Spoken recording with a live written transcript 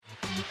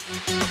Hey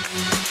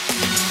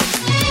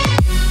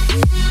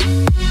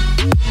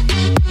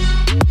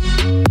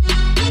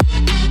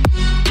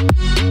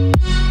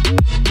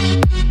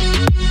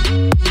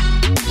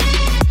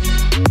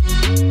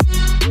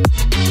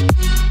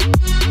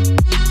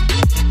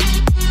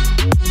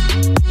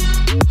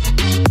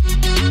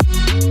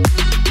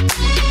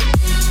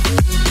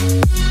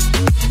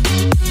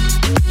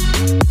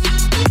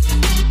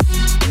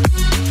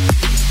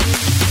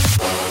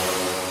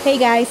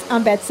guys,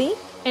 I'm Betsy.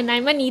 And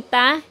I'm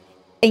Anita.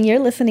 And you're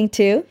listening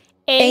to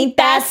Ain't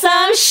That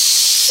Some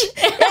Shh?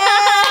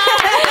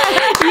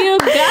 You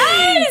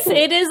guys,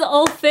 it is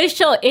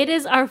official. It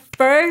is our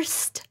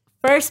first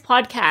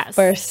podcast.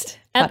 First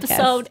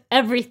episode,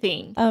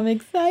 everything. I'm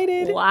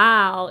excited.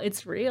 Wow,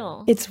 it's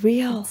real. It's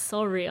real. It's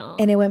so real.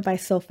 And it went by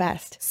so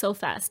fast. So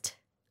fast.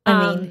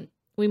 I mean,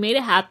 we made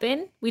it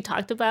happen. We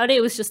talked about it.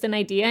 It was just an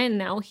idea. And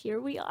now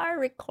here we are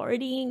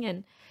recording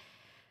and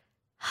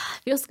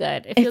it feels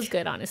good. It feels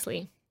good,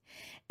 honestly.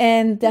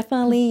 And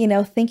definitely,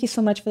 thank you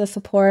so much for the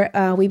support.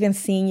 We've been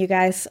seeing you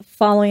guys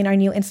following our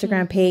new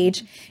Instagram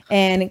page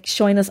and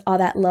showing us all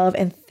that love.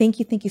 And thank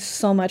you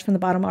so much from the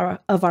bottom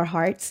of our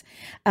hearts.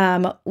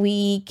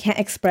 We can't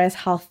express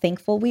how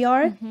thankful we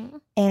are. Mm-hmm.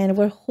 And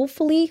we're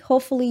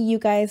hopefully you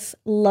guys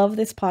love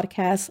this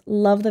podcast,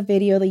 love the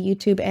video, the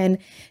YouTube, and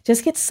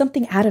just get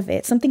something out of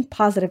it, something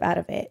positive out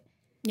of it.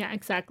 Yeah,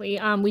 exactly.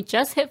 We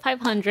just hit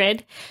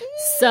 500.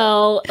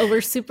 So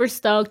we're super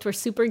stoked. We're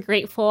super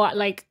grateful.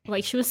 Like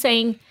she was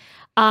saying,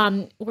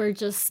 I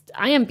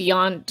am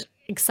beyond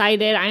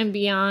excited. I am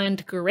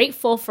beyond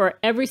grateful for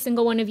every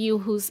single one of you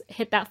who's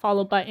hit that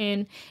follow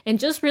button and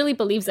just really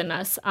believes in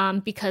us.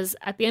 Because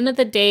at the end of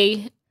the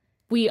day,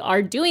 we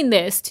are doing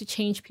this to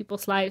change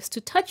people's lives, to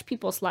touch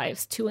people's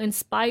lives, to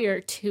inspire,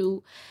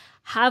 to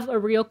have a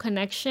real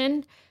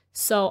connection.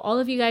 So all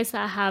of you guys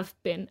that have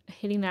been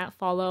hitting that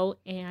follow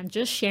and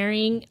just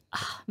sharing,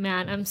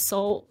 man, I'm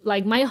so,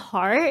 my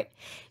heart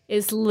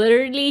is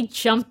literally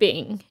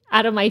jumping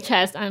out of my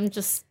chest. I'm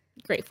just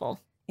grateful.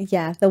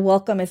 Yeah, the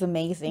welcome is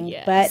amazing.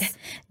 Yes. But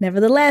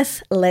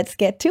nevertheless, let's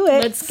get to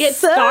it. Let's get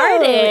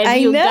started.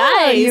 I know.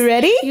 Guys, you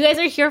ready? You guys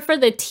are here for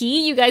the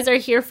tea. You guys are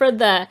here for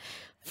the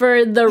real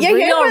raw,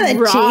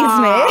 for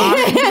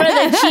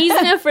the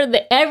cheese, for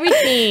the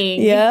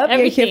everything. Yep,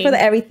 you're here for the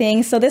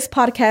everything. So this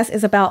podcast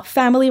is about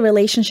family,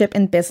 relationship,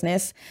 and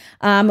business.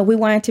 We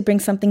wanted to bring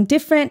something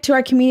different to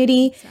our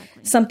community,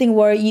 something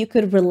where you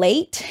could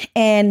relate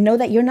and know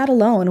that you're not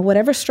alone.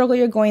 Whatever struggle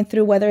you're going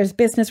through, whether it's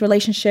business,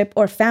 relationship,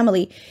 or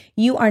family,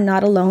 you are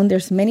not alone.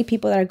 There's many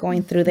people that are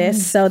going through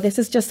this. So this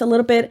is just a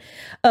little bit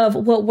of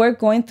what we're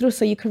going through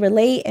so you can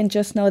relate and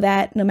just know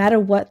that no matter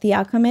what the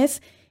outcome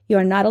is, you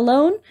are not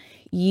alone.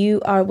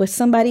 You are with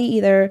somebody,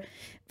 either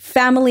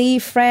family,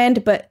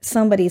 friend, but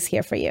somebody's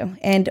here for you.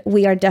 And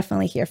we are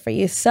definitely here for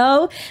you.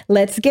 So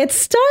let's get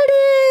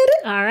started.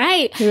 All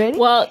right. You ready?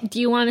 Well,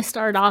 do you want to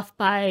start off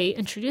by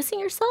introducing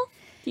yourself?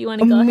 Do you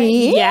want to go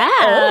Me? ahead? Yeah.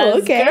 Oh,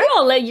 okay.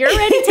 Girl, you're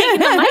already taking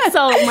the mic,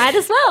 so might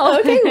as well.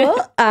 Okay,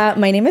 well,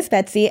 my name is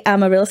Betsy.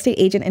 I'm a real estate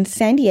agent in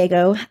San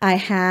Diego.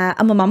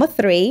 I'm a mom of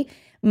 3.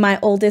 My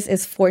oldest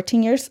is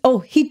 14 years. Oh,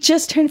 he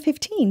just turned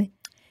 15.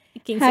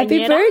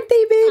 Happy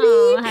birthday, baby.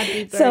 Oh,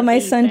 happy birthday. So my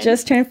son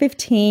just turned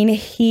 15.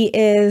 He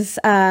is,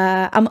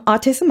 I'm an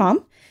autism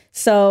mom.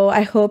 So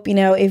I hope,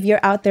 if you're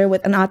out there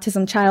with an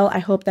autism child, I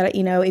hope that,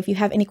 if you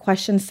have any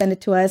questions, send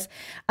it to us.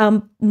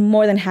 I'm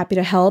more than happy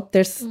to help.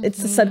 It's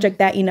a subject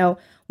that,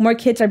 more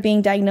kids are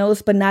being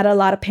diagnosed, but not a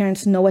lot of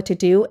parents know what to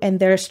do.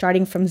 And they're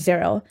starting from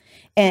zero.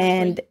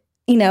 And,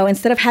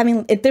 instead of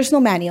having, there's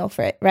no manual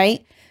for it,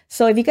 right?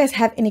 So if you guys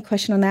have any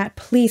question on that,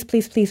 please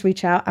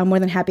reach out. I'm more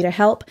than happy to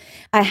help.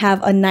 I have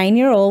a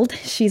 9-year-old.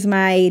 She's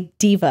my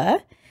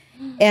diva.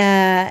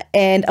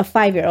 And a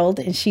 5-year-old.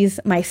 And she's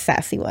my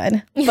sassy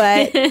one.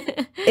 But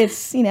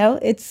it's,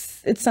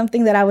 it's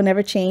something that I would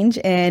never change.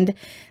 And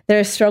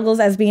there's struggles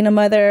as being a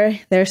mother.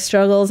 There's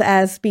struggles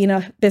as being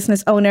a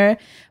business owner.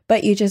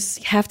 But you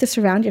just have to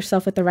surround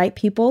yourself with the right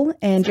people.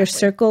 And your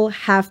circle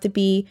have to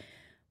be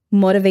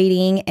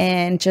motivating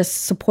and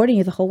just supporting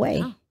you the whole way.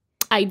 Oh.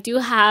 I do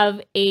have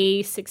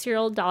a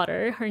 6-year-old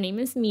daughter. Her name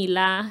is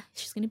Mila.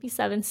 She's going to be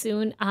 7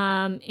 soon.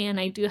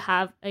 And I do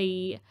have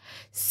a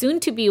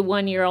soon-to-be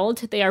 1-year-old.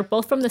 They are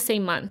both from the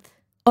same month.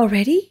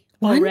 Already?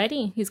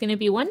 Already. He's going to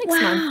be 1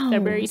 next month.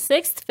 February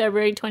 6th,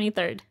 February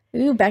 23rd.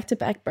 Ooh,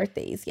 back-to-back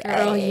birthdays.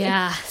 Yeah. Oh,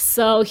 yeah.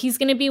 So he's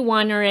going to be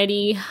 1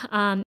 already.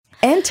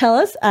 And tell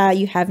us,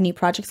 you have new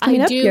projects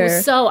coming up here. I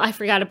do. So I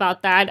forgot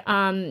about that.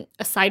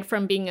 Aside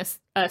from being a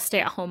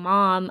stay-at-home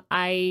mom,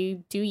 I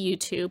do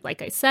YouTube,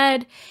 like I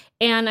said.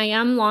 And I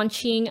am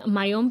launching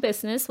my own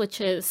business, which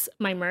is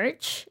my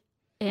merch.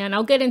 And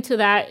I'll get into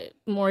that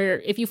more.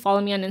 If you follow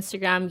me on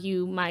Instagram,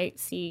 you might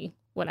see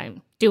what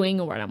I'm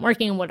doing and what I'm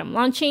working and what I'm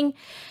launching.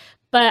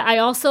 But I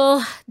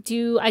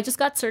just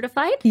got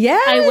certified.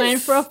 Yes. I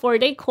went for a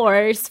 4-day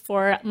course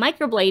for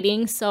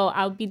microblading. So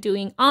I'll be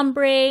doing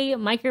ombre,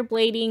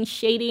 microblading,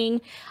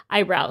 shading,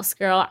 eyebrows.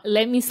 Girl,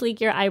 let me sleek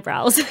your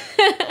eyebrows.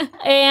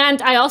 And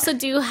I also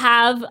do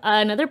have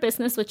another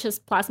business, which is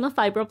plasma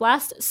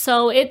fibroblast.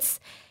 So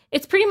it's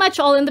it's pretty much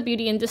all in the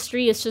beauty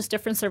industry. It's just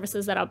different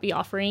services that I'll be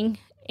offering.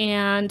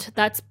 And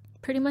that's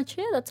pretty much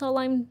it. That's all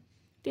I'm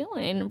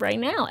doing right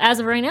now, as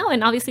of right now.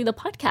 And obviously the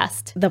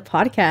podcast. The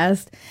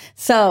podcast.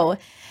 So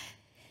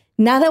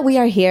now that we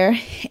are here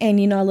and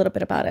you know a little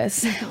bit about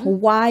us,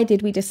 why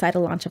did we decide to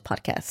launch a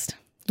podcast?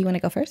 You want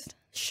to go first?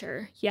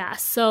 Sure. Yeah.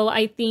 So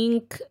I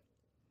think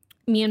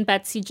me and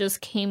Betsy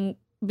just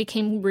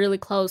became really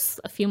close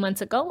a few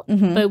months ago.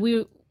 But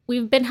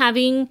we've been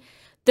having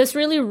this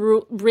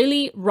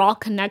really raw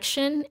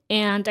connection.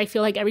 And I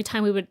feel like every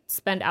time we would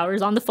spend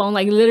hours on the phone,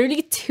 like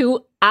literally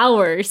 2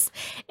 hours.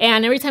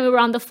 And every time we were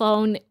on the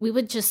phone, we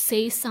would just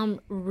say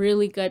some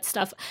really good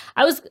stuff.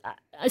 I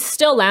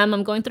still am.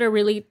 I'm going through a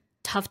really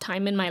tough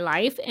time in my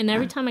life. And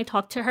every time I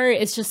talk to her,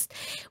 it's just,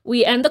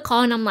 we end the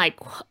call and I'm like,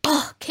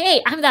 oh,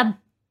 okay, I'm that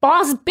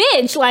boss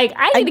bitch. Like,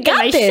 I need to get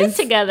my shit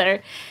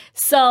together.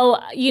 So,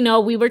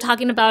 we were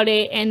talking about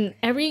it and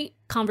every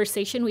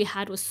conversation we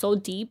had was so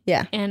deep.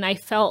 Yeah. And I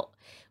felt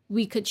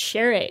we could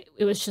share it.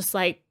 It was just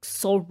like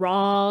so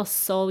raw,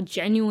 so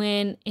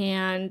genuine.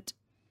 And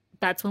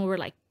that's when we were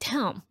like,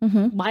 damn,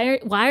 why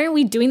aren't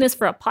we doing this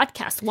for a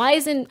podcast? Why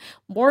isn't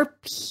more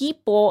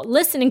people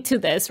listening to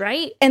this,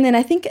 right? And then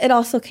I think it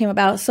also came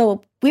about.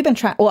 So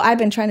I've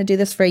been trying to do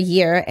this for a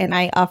year and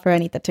I offer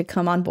Anita to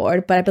come on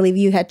board, but I believe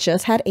you had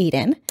just had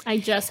Aiden. I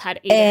just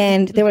had Aiden.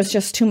 And there was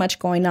just too much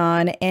going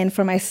on. And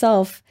for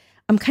myself,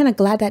 I'm kind of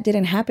glad that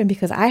didn't happen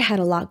because I had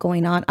a lot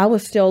going on. I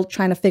was still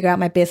trying to figure out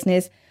my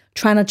business,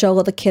 trying to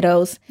juggle the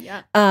kiddos.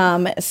 Yeah.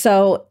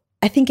 So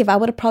I think if I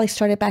would have probably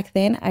started back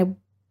then, I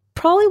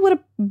probably would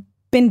have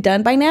been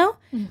done by now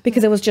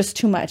because it was just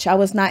too much. I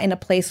was not in a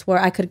place where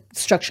I could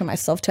structure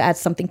myself to add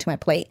something to my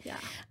plate. Yeah.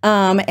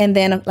 And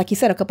then, like you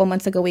said, a couple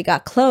months ago, we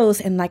got close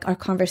and like our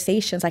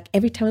conversations, like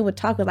every time we would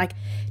talk, we're like,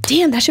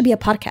 damn, that should be a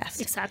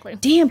podcast. Exactly.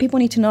 Damn, people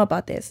need to know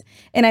about this.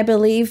 And I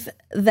believe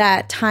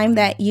that time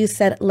that you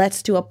said,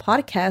 let's do a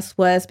podcast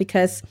was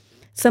because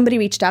somebody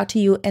reached out to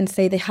you and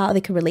say how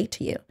they could relate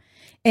to you.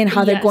 And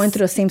how they're going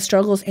through the same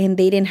struggles and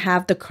they didn't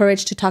have the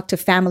courage to talk to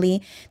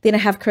family. They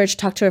didn't have courage to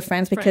talk to their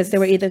friends because they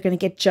were either going to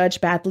get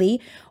judged badly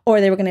or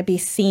they were going to be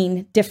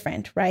seen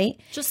different, right?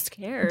 Just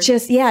scared.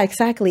 Yeah,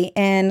 exactly.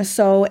 And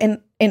so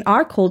in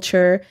our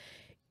culture,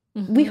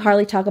 we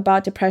hardly talk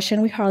about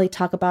depression. We hardly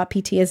talk about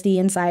PTSD,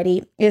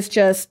 anxiety. It's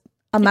just,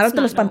 amarrate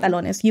los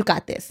pantalones. You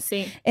got this.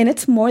 Sí. And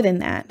it's more than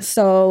that.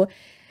 So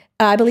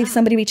I believe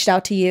somebody reached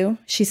out to you.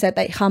 She said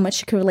that how much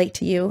she could relate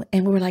to you.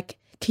 And we were like,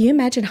 can you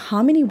imagine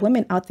how many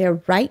women out there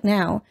right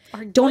now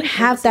don't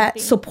have that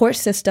support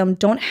system,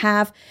 don't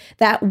have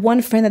that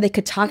one friend that they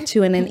could talk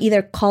to and then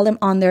either call them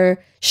on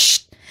their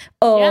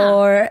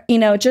or,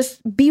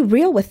 just be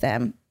real with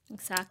them.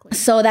 Exactly.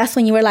 So that's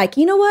when you were like,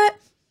 you know what?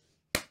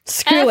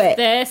 Screw it.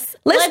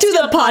 Let's do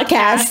the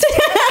podcast.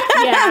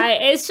 Yeah,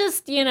 it's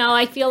just,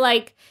 I feel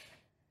like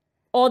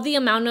all the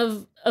amount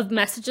of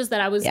messages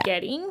that I was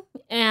getting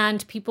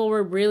and people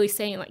were really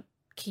saying like,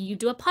 can you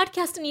do a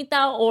podcast,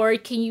 Anita? Or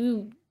can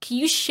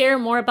you share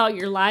more about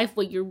your life,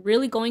 what you're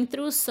really going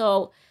through?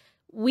 So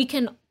we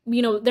can,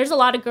 there's a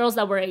lot of girls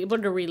that were able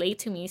to relate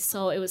to me.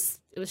 So it was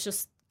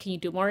just, can you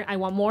do more? I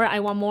want more. I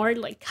want more.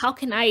 Like, how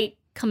can I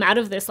come out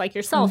of this like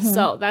yourself?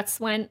 So that's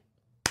when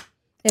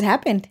it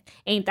happened.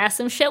 Ain't That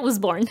Some Shit was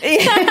born.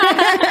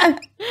 And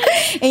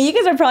you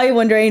guys are probably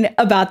wondering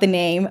about the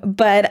name,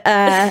 but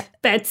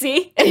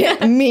Betsy.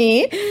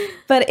 Me.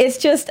 But it's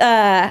just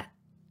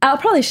I'll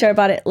probably share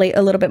about it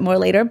a little bit more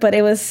later, but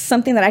it was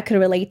something that I could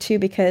relate to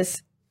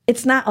because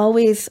it's not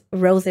always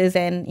roses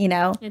and,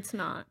 it's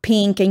not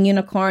pink and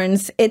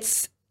unicorns.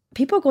 It's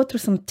people go through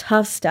some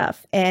tough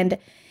stuff. And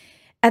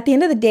at the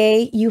end of the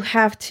day, you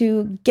have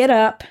to get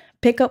up,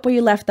 pick up where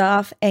you left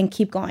off and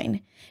keep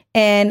going.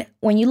 And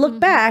when you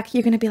look back,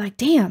 you're going to be like,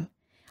 damn,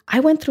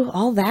 I went through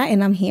all that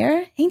and I'm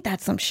here. Ain't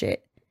that some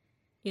shit?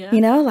 Yeah.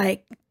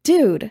 Like,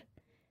 dude,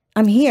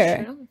 I'm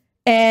here. True.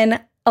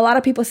 And a lot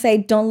of people say,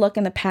 don't look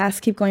in the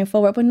past, keep going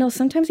forward. But no,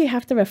 sometimes you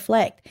have to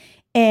reflect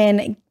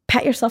and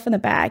pat yourself in the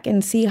back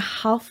and see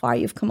how far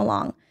you've come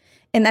along.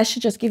 And that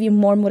should just give you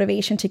more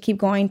motivation to keep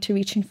going, to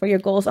reaching for your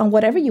goals on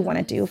whatever you want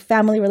to do,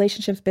 family,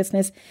 relationships,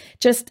 business.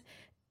 Just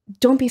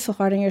don't be so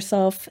hard on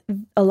yourself.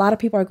 A lot of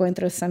people are going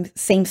through some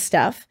same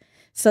stuff.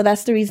 So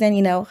that's the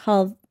reason,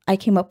 how I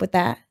came up with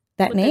that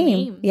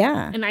name.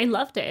 Yeah. And I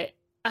loved it.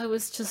 It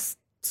was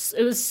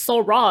so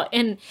raw.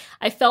 And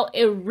I felt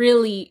it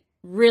really,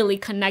 really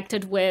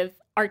connected with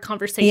our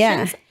conversations.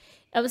 Yeah.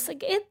 I was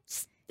like, it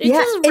just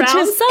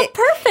rounds up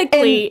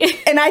perfectly.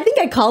 And I think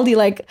I called you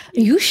like, are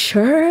you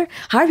sure?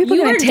 How are people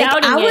going to take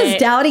it? I was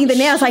doubting the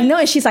name. I was like, no.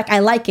 And she's like, I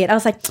like it. I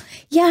was like,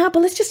 yeah, but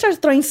let's just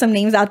start throwing some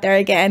names out there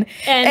again.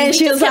 And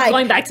she was like,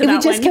 going back to that we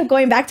just kept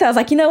going back to it. I was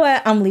like, you know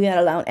what? I'm leaving it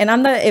alone. And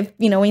I'm not, if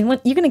you're going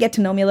to get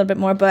to know me a little bit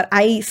more, but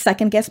I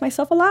second guess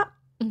myself a lot.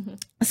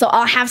 So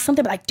I'll have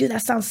something like, dude,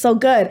 that sounds so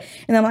good.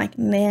 And I'm like,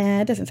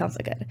 nah, it doesn't sound so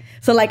good.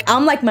 So like,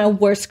 I'm like my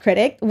worst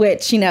critic,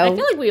 which, I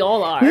feel like we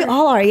all are. We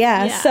all are,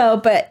 yeah. So,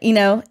 but,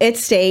 it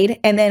stayed.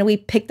 And then we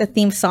picked the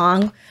theme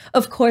song,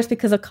 of course,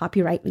 because of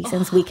copyright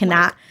reasons. We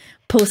cannot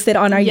post it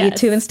on our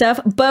YouTube and stuff,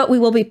 but we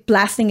will be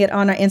blasting it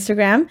on our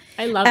Instagram.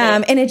 I love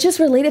it. And it just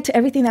related to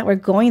everything that we're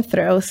going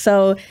through.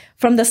 So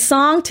from the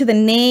song to the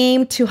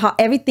name to how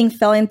everything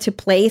fell into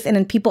place, and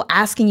then people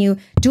asking you,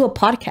 do a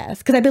podcast.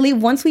 Because I believe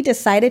once we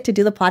decided to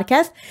do the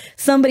podcast,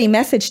 somebody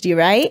messaged you,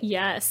 right?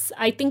 Yes.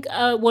 I think,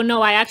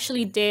 no, I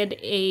actually did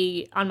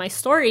on my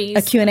stories.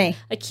 A Q&A.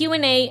 A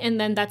Q&A.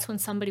 And then that's when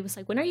somebody was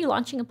like, when are you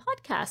launching a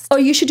podcast? Oh,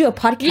 you should do a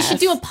podcast. You should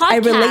do a podcast. I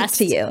relate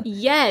to you.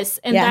 Yes.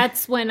 And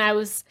that's when I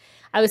was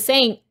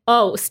saying,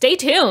 oh, stay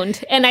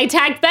tuned. And I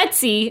tagged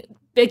Betsy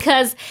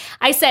because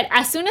I said,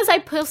 as soon as I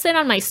post it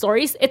on my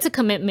stories, it's a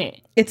commitment.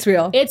 It's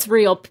real. It's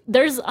real.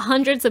 There's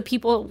hundreds of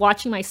people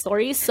watching my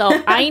stories. So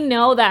I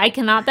know that I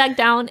cannot back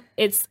down.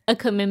 It's a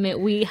commitment.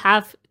 We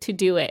have to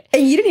do it.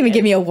 And you didn't even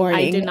give me a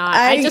warning. I did not.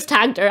 I just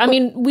tagged her. I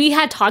mean, we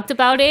had talked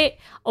about it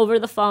over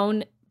the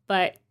phone,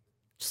 but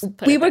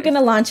we were going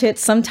to launch it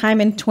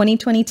sometime in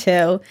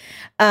 2022.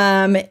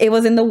 It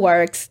was in the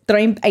works,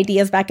 throwing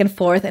ideas back and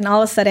forth. And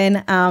all of a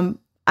sudden,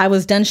 I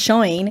was done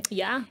showing.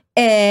 Yeah.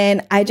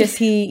 And I just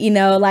see,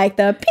 like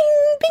the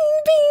ping,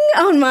 ping,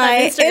 ping on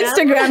my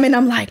Instagram. And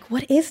I'm like,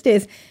 what is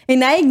this?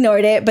 And I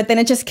ignored it. But then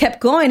it just kept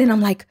going. And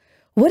I'm like,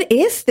 what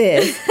is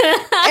this?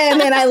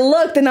 And then I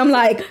looked and I'm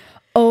like,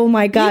 oh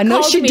my God,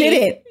 no, she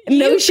didn't.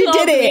 No, she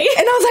didn't.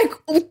 And I was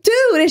like, oh,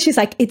 dude. And she's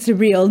like, it's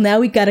real. Now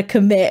we got to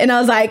commit. And I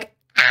was like,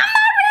 I'm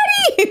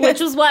not ready.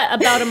 Which was what,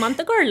 about a month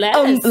ago or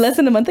less? Less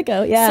than a month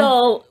ago, yeah.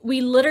 So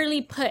we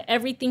literally put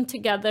everything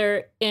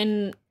together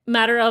in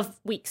matter of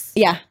weeks.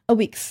 Yeah,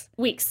 weeks.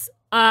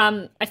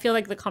 I feel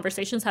like the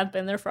conversations have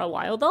been there for a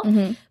while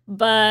though,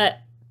 but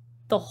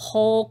the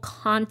whole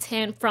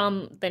content,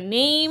 from the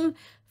name,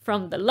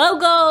 from the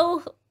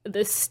logo,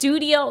 the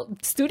studio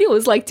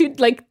was like 2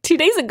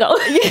 days ago.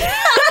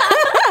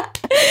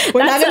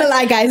 We're not gonna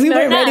lie, guys, we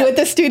weren't ready with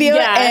the studio,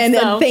 and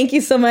thank you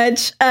so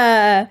much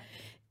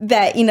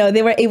that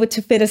they were able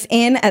to fit us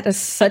in at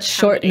such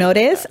short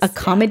notice,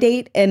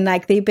 accommodate, and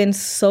like they've been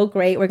so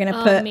great. We're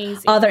gonna put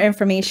all their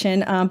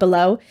information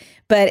below,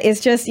 but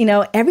it's just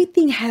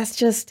everything has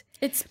just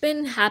it's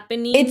been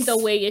happening the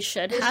way it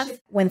should have.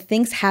 When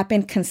things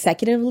happen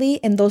consecutively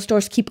and those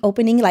doors keep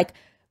opening like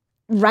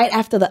right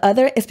after the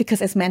other, it's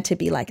because it's meant to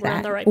be like that.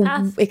 On the right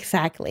path.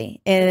 Exactly.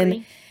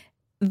 And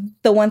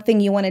the one thing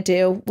you want to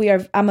do,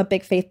 I'm a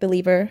big faith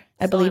believer.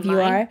 I believe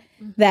you are.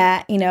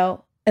 That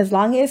as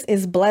long as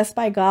it's blessed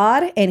by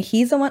God and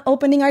He's the one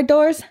opening our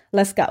doors,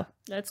 let's go.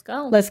 Let's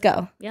go. Let's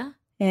go. Yeah.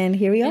 And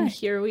here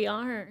we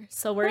are.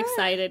 So we're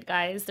excited,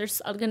 guys.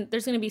 There's going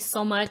to be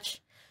so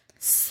much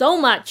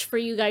for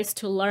you guys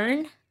to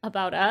learn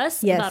about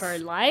us, about our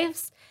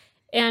lives.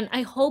 And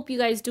I hope you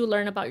guys do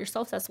learn about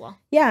yourselves as well.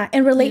 Yeah,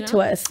 and relate to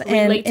us.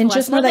 And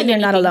just know that you're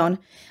not alone.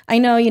 I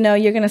know,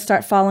 you're going to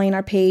start following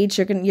our page.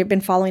 You've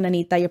been following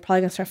Anita. You're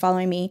probably going to start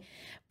following me.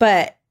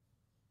 But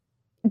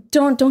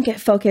don't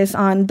get focused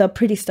on the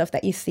pretty stuff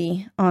that you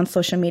see on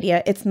social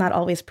media. It's not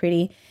always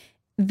pretty.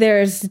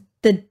 There's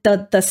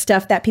the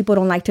stuff that people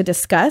don't like to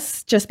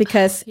discuss just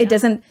because it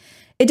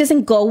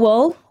doesn't go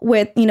well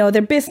with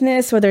their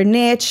business or their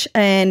niche,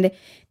 and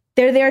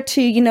they're there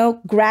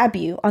to grab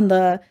you on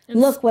the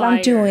look what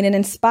I'm doing and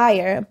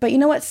inspire. But you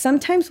know what?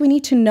 Sometimes we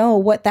need to know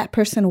what that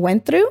person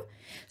went through,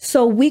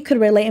 so we could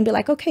relate and be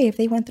like, okay, if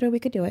they went through it, we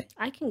could do it.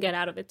 I can get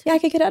out of it too. Yeah, I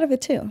could get out of it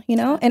too,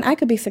 and I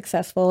could be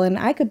successful, and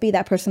I could be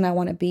that person I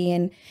want to be,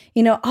 and,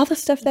 all the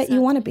stuff that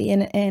you want to be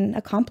and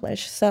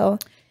accomplish. So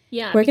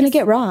we're going to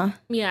get raw.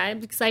 Yeah,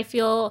 because I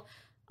feel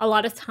a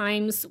lot of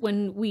times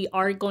when we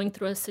are going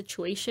through a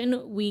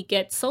situation, we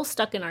get so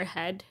stuck in our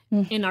head,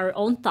 in our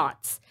own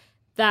thoughts,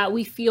 that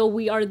we feel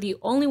we are the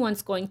only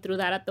ones going through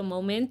that at the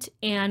moment,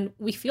 and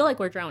we feel like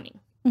we're drowning.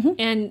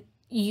 And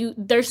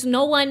there's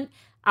no one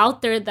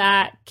out there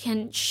that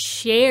can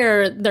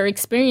share their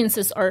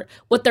experiences or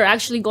what they're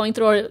actually going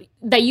through, or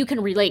that you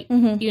can relate,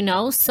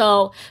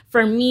 So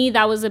for me,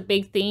 that was a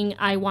big thing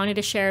I wanted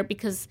to share,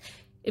 because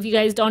if you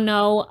guys don't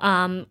know,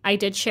 I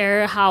did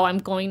share how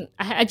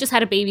I just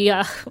had a baby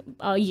a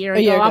year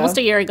ago, almost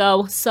a year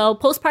ago. So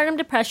postpartum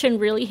depression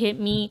really hit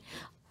me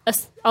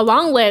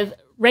along with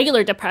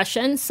regular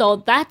depression. So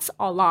that's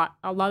a lot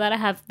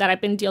that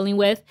I've been dealing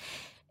with.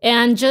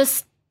 And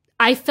just,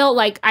 I felt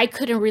like I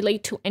couldn't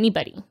relate to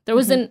anybody. There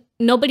wasn't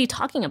nobody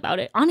talking about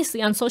it.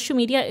 Honestly, on social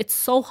media, it's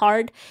so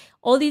hard.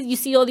 You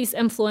see all these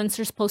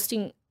influencers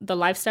posting the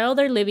lifestyle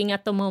they're living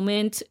at the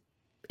moment.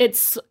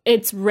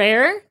 It's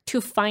rare to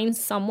find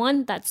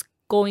someone that's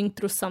going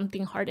through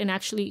something hard and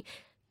actually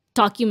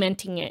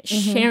documenting it,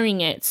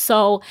 sharing it.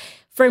 So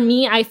for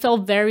me, I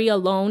felt very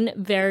alone,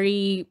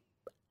 very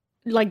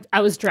like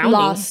I was drowning.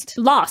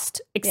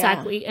 Lost,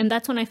 exactly. Yeah. And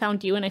that's when I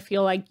found you, and I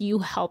feel like you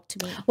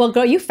helped me. Well,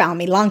 girl, you found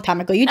me a long time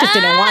ago. You just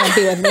didn't want to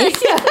be with me.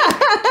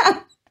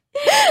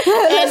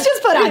 Let's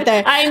just put out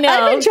there. I know.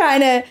 I've been trying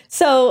to.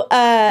 So,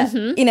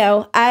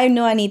 I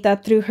know Anita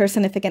through her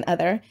significant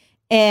other.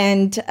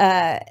 And,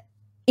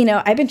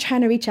 I've been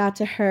trying to reach out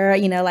to her,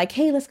 like,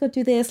 hey, let's go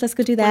do this. Let's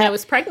go do that. When I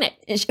was pregnant.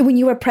 When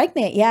you were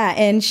pregnant, yeah.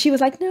 And she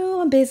was like,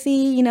 no, I'm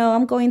busy.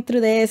 I'm going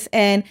through this.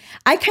 And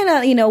I kind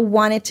of,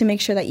 wanted to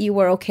make sure that you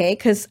were okay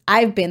because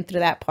I've been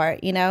through that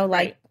part, like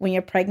Right. when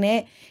you're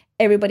pregnant,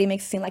 everybody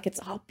makes it seem like it's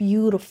all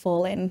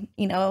beautiful and,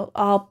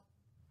 all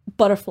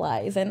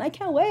butterflies and I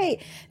can't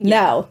wait.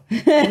 Yeah.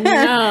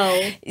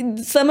 No.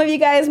 Some of you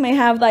guys may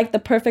have like the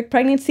perfect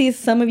pregnancies.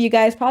 Some of you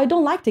guys probably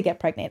don't like to get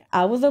pregnant.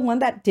 I was the one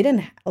that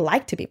didn't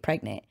like to be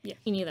pregnant. Yeah,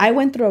 me neither. I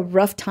went through a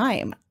rough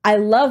time. I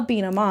love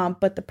being a mom,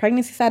 but the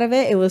pregnancy side of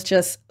it was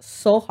just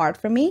so hard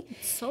for me.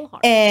 It's so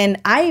hard. And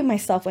I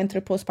myself went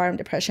through postpartum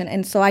depression.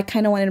 And so I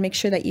kind of wanted to make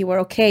sure that you were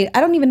okay.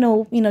 I don't even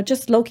know,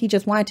 just low-key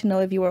just wanted to know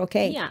if you were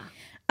okay. Yeah.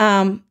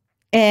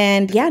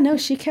 And yeah, no,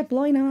 she kept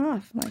blowing it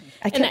off. Like,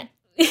 I kept...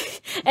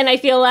 And I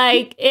feel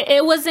like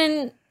it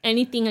wasn't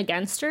anything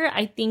against her.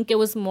 I think it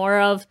was more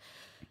of...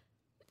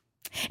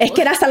 Es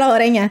que era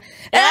salvadoreña.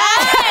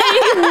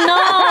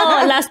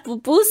 No, las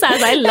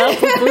pupusas. I love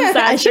pupusas.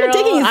 I should have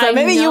taken you some.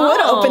 Maybe you would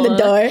open the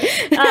door.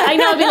 I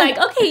know. I'd be like,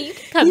 okay, you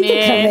can come in. You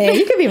can come in.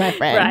 You could be my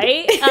friend.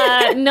 Right?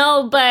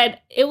 No, but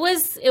it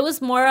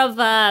was more of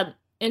a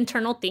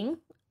internal thing.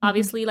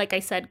 Obviously, like I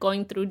said,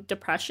 going through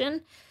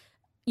depression,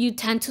 you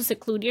tend to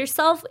seclude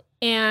yourself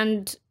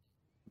and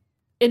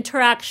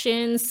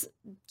interactions,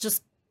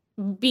 just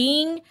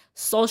being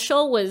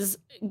social was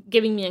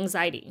giving me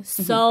anxiety.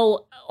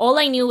 So all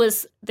I knew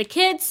was the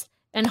kids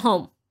and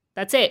home.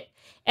 That's it.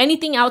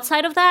 Anything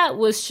outside of that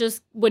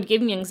would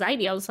give me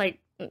anxiety. I was like,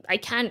 I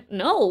can't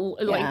know.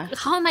 Like,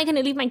 how am I going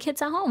to leave my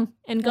kids at home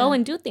and go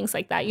and do things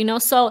like that?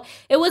 So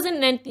it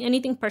wasn't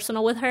anything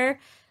personal with her.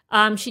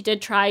 She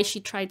did try.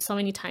 She tried so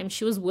many times.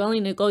 She was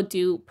willing to go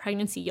do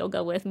pregnancy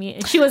yoga with me,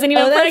 and she wasn't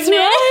even pregnant.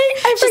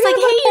 Right. She's like,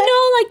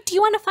 hey, like, do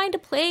you want to find a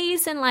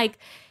place in like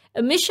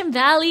Mission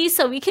Valley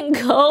so we can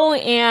go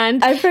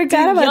and I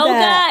forgot about yoga?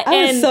 That.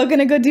 I was so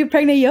gonna go do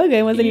pregnant yoga.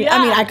 It wasn't even, I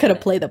mean, I could have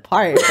played the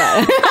part, but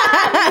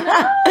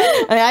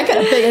I could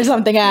have figured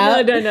something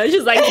out. No.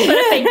 She's like, put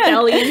a fake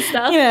belly and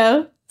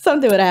stuff.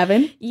 Something would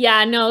happen.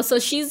 Yeah, no. So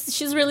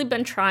she's really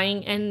been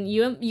trying, and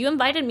you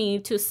invited me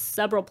to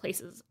several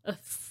places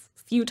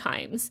few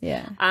times.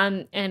 Yeah.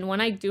 And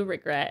one I do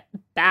regret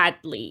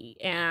badly,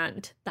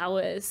 and that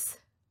was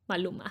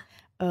Maluma.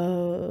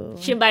 Oh.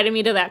 She invited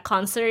me to that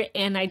concert,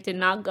 and I did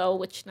not go,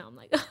 which now I'm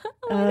like,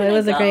 it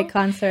was a great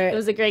concert. It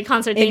was a great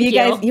concert. Thank you.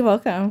 Guys, you're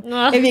welcome.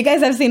 If you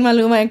guys have seen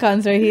Maluma in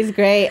concert, he's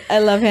great. I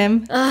love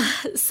him.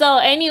 So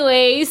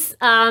anyways,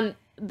 the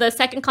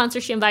second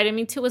concert she invited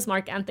me to was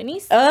Mark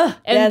Anthony's.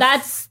 And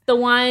that's the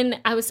one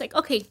I was like,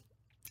 okay.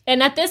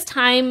 And at this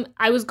time,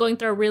 I was going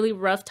through a really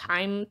rough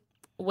time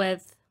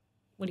with,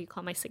 what do you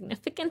call my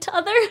significant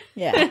other?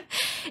 Yeah.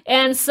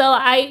 And so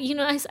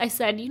I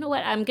said, you know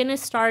what? I'm going to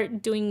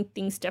start doing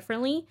things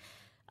differently.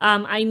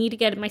 I need to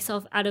get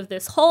myself out of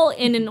this hole.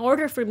 And in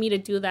order for me to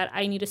do that,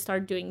 I need to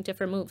start doing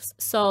different moves.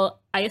 So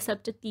I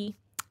accepted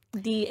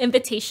the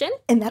invitation.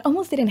 And that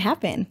almost didn't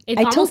happen.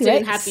 I told you,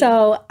 right?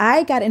 So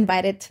I got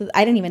invited to,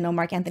 I didn't even know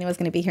Mark Anthony was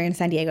going to be here in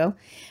San Diego.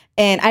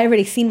 And I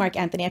already seen Mark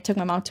Anthony. I took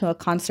my mom to a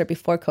concert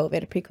before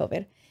COVID,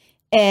 pre-COVID.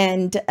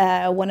 And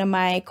one of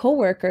my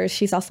coworkers,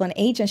 she's also an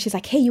agent. She's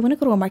like, hey, you want to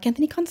go to a Mark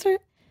Anthony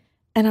concert?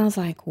 And I was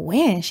like,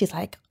 when? She's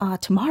like,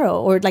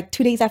 tomorrow or like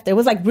 2 days after. It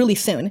was like really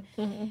soon.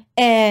 Mm-hmm.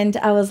 And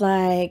I was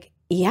like,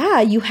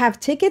 yeah, you have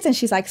tickets? And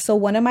she's like, so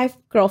one of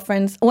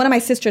my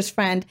sister's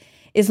friend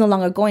is no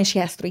longer going. She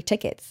has 3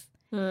 tickets.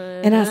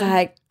 And I was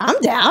like, I'm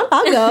down.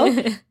 I'll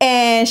go.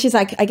 And she's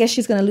like, I guess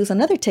she's going to lose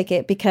another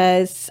ticket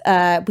because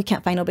we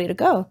can't find nobody to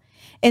go.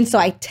 And so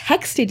I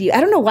texted you. I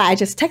don't know why. I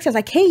just texted. I was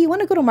like, hey, you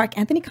want to go to Mark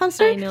Anthony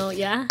concert? I know,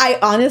 yeah. I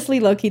honestly,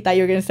 low-key, thought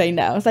you were going to say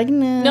no. I was like,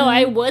 no. No,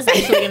 I was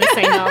actually going to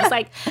say no. I was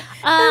like,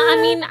 I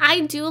mean,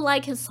 I do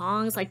like his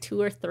songs, like 2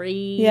 or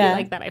 3,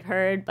 like that I've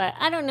heard. But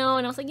I don't know.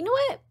 And I was like, you know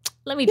what?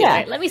 Let me do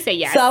it. Let me say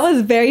yes. So I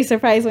was very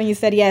surprised when you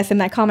said yes.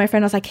 And I called my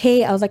friend. I was like,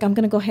 hey, I'm going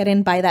to go ahead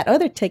and buy that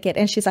other ticket.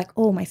 And she's like,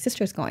 oh, my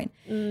sister's going.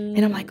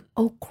 And I'm like,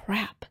 oh,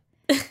 crap.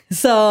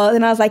 So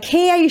then I was like,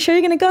 hey, are you sure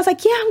you're going to go? I was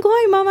like, yeah, I'm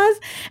going, mamas.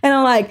 And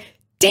I'm like,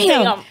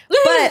 damn.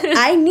 But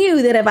I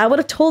knew that if I would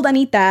have told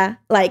Anita,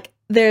 like,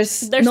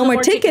 there's no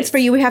more tickets for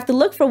you, we have to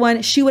look for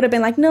one, she would have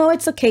been like, no,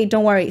 it's okay,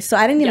 don't worry. So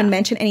I didn't even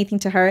mention anything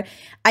to her.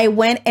 I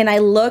went and I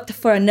looked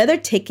for another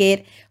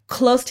ticket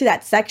close to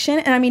that section.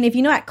 And I mean, if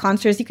you know, at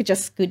concerts, you could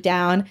just scoot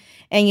down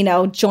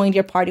and, join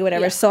your party,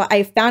 whatever. Yeah. So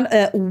I found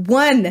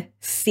one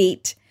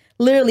seat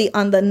literally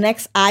on the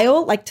next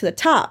aisle, like to the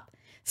top.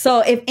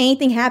 So if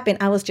anything happened,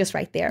 I was just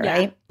right there,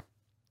 right?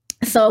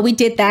 So we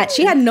did that.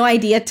 She had no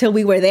idea till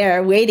we were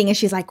there waiting. And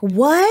she's like,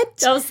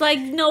 what? I was like,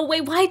 no,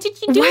 wait, why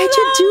did you do that? Why'd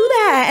you do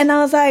that? And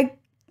I was like,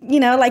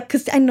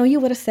 because I know you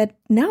would have said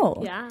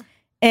no. Yeah.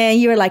 And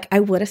you were like,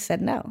 I would have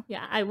said no.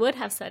 Yeah, I would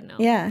have said no.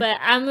 Yeah. But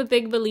I'm a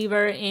big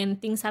believer in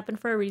things happen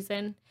for a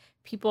reason.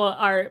 People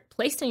are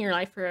placed in your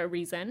life for a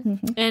reason.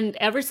 Mm-hmm. And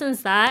ever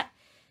since that,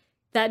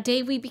 that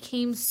day we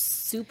became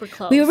super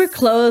close. We were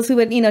close. We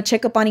would,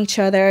 check up on each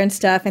other and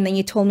stuff. And then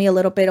you told me a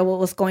little bit of what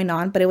was going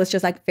on, but it was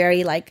just like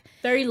very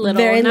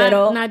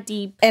little, not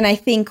deep. And I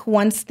think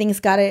once things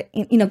got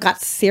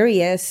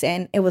serious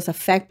and it was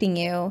affecting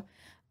you,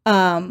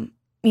 I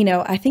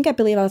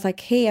believe I was like,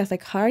 hey,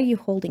 how are you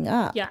holding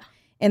up? Yeah.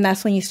 And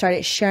that's when you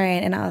started sharing.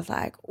 And I was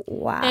like,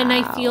 wow. And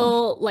I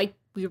feel like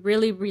we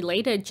really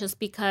related just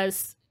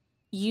because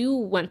you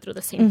went through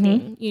the same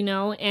thing,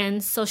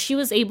 And so she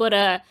was able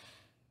to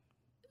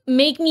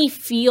make me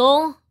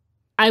feel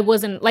I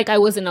wasn't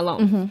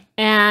alone.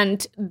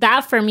 And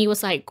that for me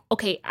was like,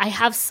 okay, I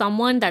have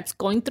someone that's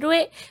going through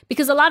it.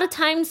 Because a lot of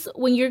times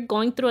when you're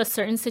going through a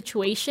certain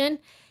situation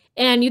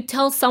and you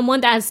tell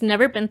someone that has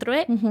never been through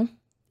it,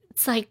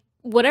 it's like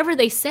whatever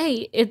they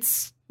say,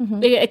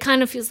 it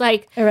kind of feels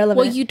like irrelevant.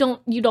 Well, you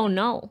don't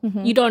know.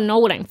 You don't know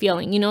what I'm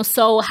feeling,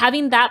 So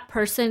having that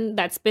person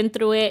that's been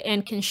through it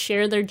and can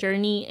share their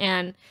journey,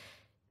 and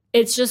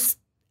it's just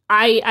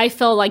I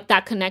felt like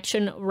that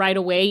connection right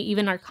away.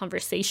 Even our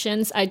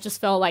conversations, I just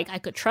felt like I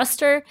could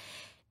trust her,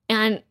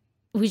 and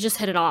we just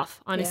hit it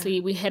off. Honestly,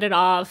 we hit it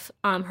off.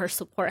 Her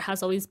support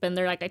has always been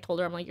there. Like I told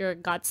her, I'm like, you're a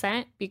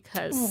godsend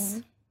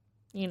because,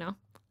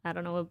 I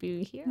don't know what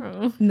be here.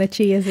 No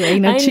cheers, right?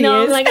 No cheers. I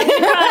know, I'm like, I'm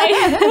gonna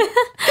cry.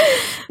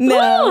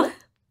 No.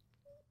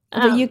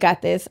 But you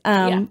got this.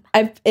 And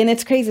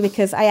it's crazy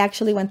because I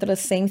actually went through the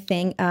same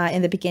thing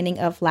in the beginning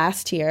of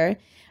last year.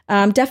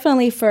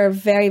 Definitely for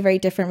very, very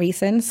different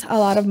reasons. A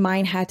lot of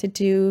mine had to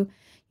do,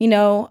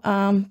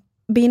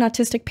 being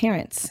autistic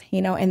parents,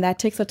 and that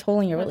takes a toll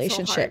in your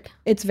relationship. So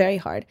it's very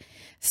hard.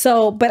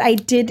 So, but I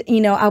did,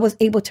 I was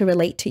able to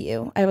relate to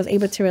you. I was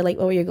able to relate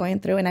what you're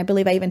going through. And I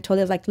believe I even told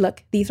you, I was like,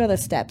 look, these are the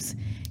steps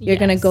you're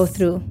going to go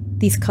through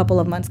these couple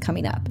of months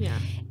coming up. Yeah.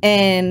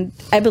 And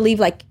I believe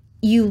like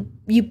you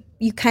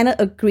kind of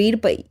agreed,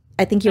 but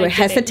I think you were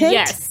hesitant.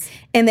 Yes.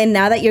 And then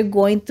now that you're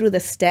going through the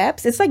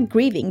steps, it's like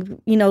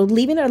grieving.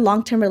 Leaving a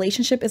long-term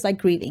relationship is like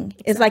grieving.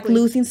 Exactly. It's like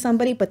losing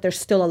somebody, but they're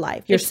still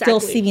alive. You're still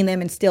seeing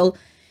them and still,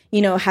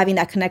 having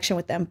that connection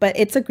with them. But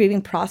it's a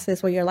grieving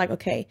process where you're like,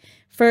 okay,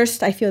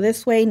 first I feel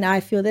this way. Now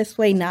I feel this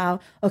way. Now,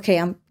 okay,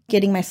 I'm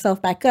getting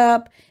myself back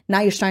up.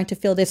 Now you're starting to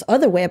feel this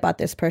other way about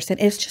this person.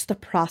 It's just a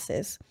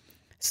process.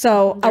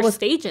 So there's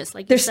stages.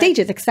 There's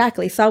stages,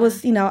 exactly. So I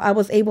was, I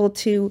was able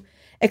to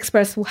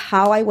express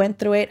how I went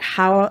through it,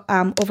 how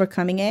I'm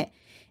overcoming it.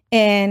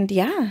 And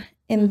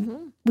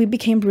we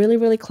became really,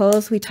 really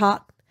close. We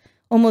talked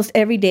almost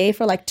every day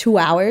for like 2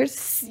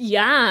 hours.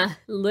 Yeah,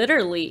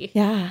 literally.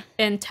 Yeah.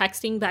 And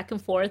texting back and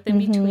forth in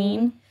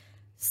between.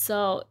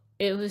 So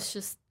it was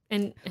just,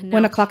 and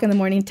 1 o'clock in the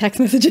morning, text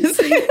messages.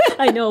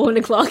 I know, 1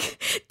 o'clock,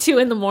 2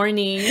 in the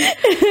morning.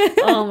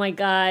 Oh my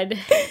God.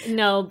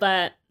 No,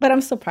 but I'm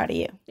so proud of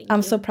you.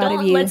 I'm so proud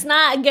of you. Let's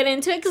not get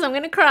into it because I'm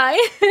going to cry.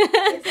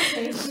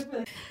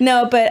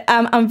 No, but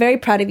I'm very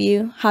proud of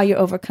you, how you're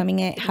overcoming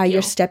it, how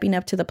you're stepping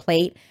up to the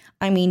plate.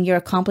 I mean, you're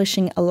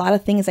accomplishing a lot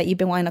of things that you've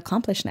been wanting to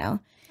accomplish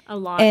now. A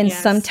lot, and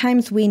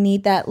sometimes we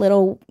need that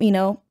little,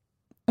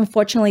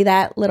 unfortunately,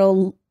 that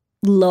little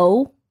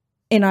low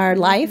in our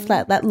life,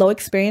 that low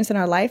experience in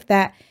our life,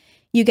 that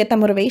you get that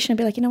motivation and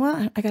be like, you know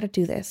what? I got to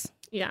do this.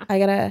 Yeah.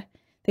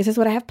 This is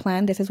what I have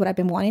planned. This is what I've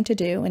been wanting to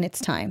do. And it's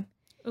time.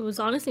 It was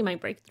honestly my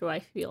breakthrough, I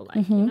feel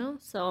like,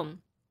 So,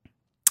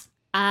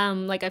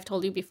 like I've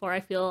told you before, I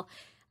feel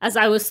as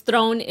I was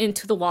thrown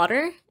into the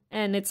water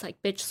and it's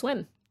like, bitch,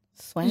 swim.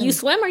 You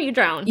swim or you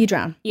drown. You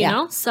drown. You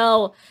know?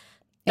 So.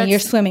 And you're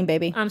swimming,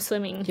 baby. I'm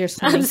swimming. You're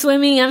swimming. I'm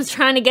swimming. I'm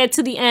trying to get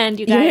to the end,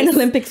 you guys. You're an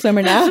Olympic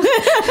swimmer now.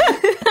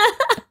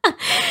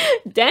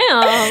 Damn.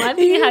 I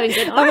think you're having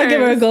good arms. I'm going to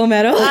give her a gold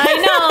medal. I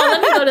know.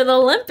 Let me go to the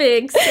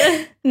Olympics.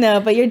 No,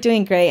 but you're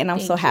doing great, and I'm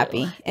so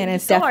happy. And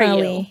it's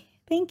definitely...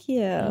 Thank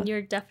you. And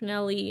you're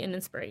definitely an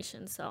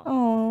inspiration. So.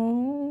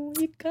 Oh,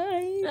 you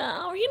guys.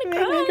 Oh, we're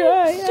gonna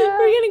cry. Yeah.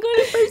 We're gonna go on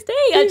the first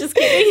date. I'm just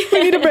kidding.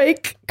 We need a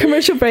break.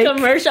 Commercial break.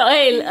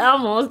 Hey,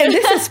 almost. And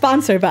this is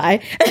sponsored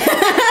by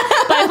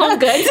Home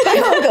Goods. By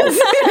Home Goods.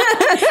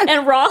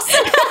 And Ross.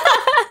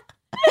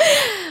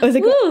 Was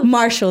it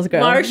Marshall's,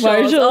 girl?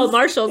 Marshall's. Oh,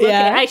 Marshall's. Okay,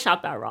 yeah. I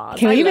shop at Ross.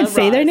 Can we even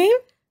say their name?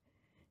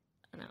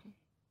 No.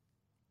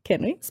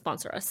 Can we?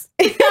 Sponsor us.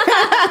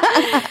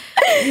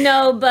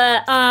 No,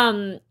 but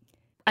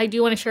I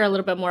do want to share a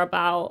little bit more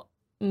about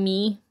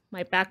me,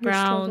 my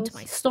background,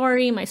 my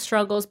story, my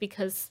struggles,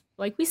 because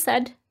like we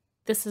said,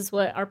 this is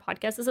what our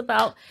podcast is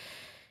about.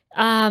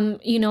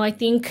 I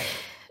think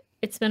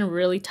it's been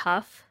really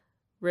tough,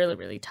 really,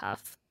 really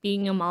tough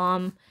being a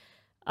mom.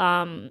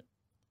 Being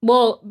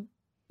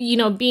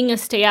a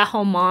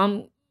stay-at-home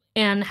mom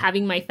and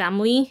having my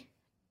family.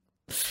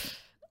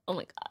 Oh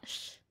my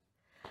gosh.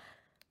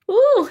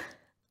 Woo.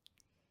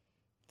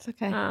 It's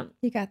okay.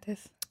 You got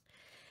this.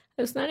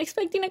 I was not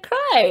expecting to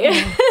cry.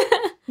 Yeah.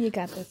 You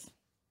got this.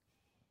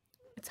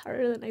 It's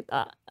harder than I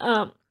thought.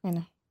 I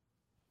know.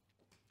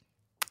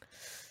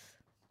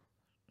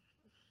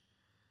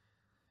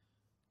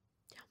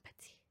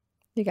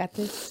 You got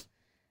this.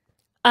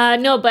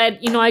 No, but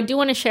I do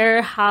want to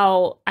share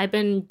how I've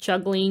been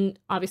juggling,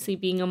 obviously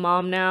being a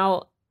mom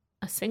now,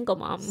 a single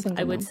mom, Single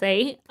I would mom.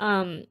 say.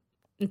 And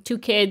 2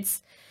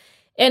 kids.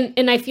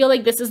 And I feel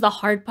like this is the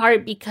hard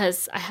part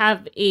because I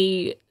have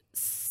a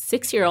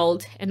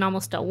 6-year-old and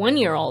almost a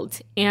 1-year-old,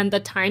 and the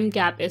time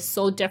gap is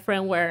so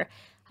different where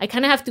I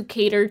kind of have to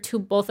cater to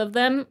both of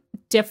them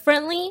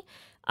differently.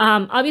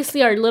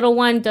 Obviously, our little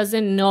one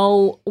doesn't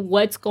know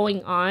what's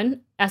going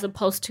on as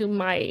opposed to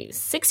my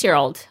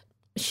 6-year-old.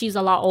 She's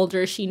a lot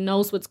older. She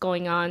knows what's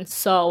going on.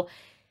 So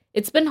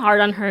it's been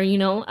hard on her, you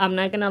know. I'm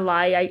not gonna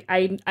lie.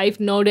 I've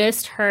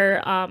noticed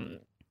her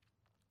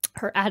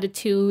her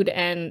attitude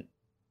and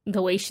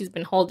the way she's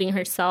been holding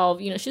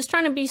herself. You know, she's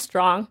trying to be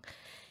strong.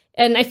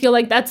 And I feel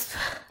like that's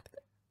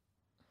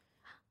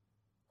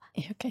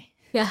Okay.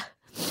 yeah.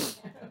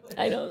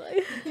 I know.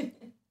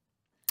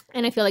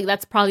 And I feel like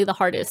that's probably the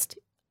hardest.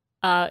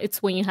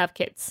 It's when you have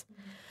kids.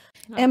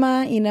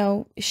 Emma, you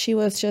know, she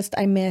was just,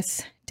 I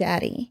miss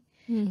daddy.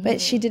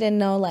 But she didn't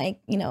know, like,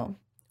 you know,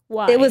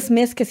 Why? it was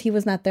missed because he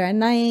was not there at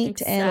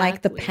night. And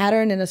like the Exactly.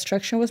 pattern and the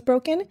structure was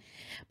broken.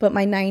 But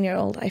my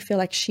 9-year-old, I feel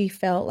like she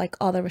felt like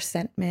all the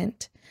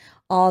resentment,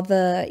 all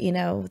the, you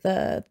know,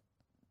 the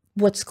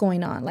what's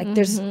going on. Like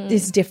there's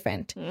it's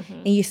different.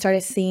 And you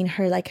started seeing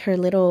her, like her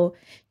little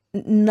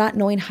not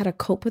knowing how to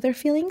cope with her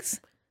feelings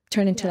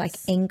turn into like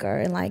anger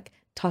and like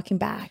talking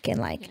back and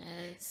like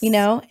you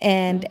know,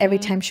 and every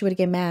time she would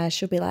get mad,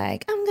 she'll be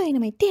like, I'm going to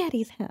my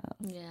daddy's house.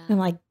 Yeah. I'm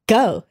like,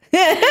 go.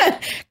 Go.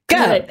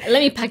 Let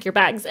me pack your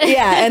bags.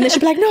 Yeah. And then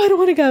she'll be like, no, I don't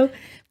want to go.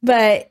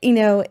 But, you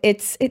know,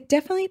 it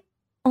definitely,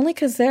 only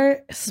because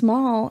they're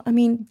small, I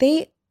mean,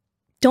 they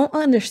don't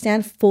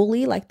understand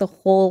fully like the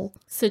whole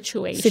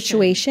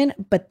situation,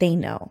 but they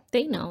know.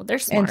 They know. They're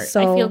smart. And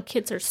so, I feel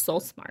kids are so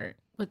smart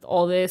with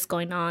all this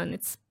going on.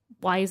 It's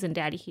why isn't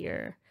daddy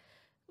here?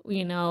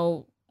 You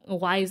know,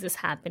 why is this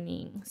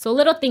happening? So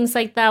little things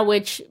like that,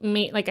 which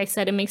like I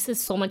said, it makes it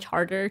so much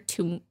harder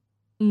to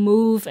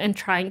move and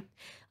try.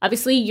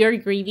 Obviously, you're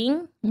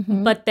grieving,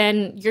 but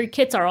then your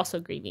kids are also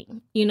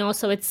grieving, you know?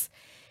 So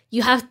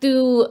you have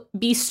to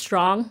be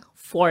strong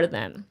for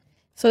them.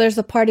 So there's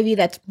a part of you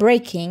that's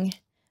breaking,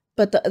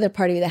 but the other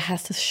part of you that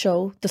has to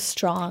show the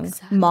strong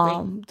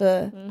mom,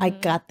 I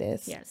got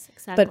this. Yes,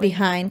 exactly. But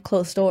behind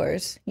closed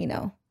doors, you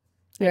know,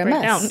 you're a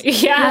break mess. down.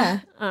 Yeah.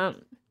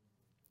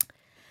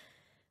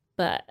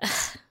 But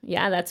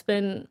yeah, that's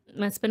been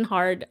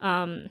hard.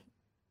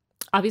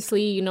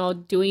 Obviously, you know,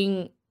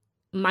 doing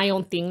my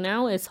own thing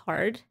now is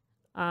hard.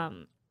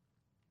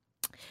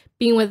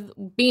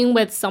 Being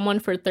with someone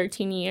for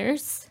 13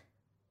 years,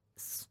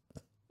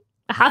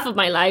 half of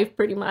my life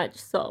pretty much.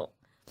 So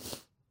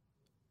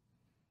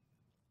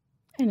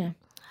I know.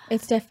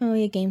 It's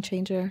definitely a game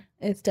changer.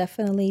 It's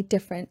definitely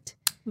different.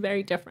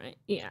 Very different.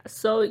 Yeah.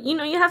 So, you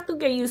know, you have to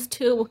get used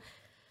to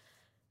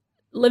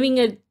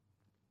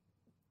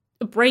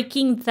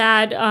breaking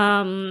that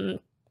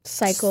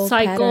cycle,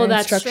 pattern,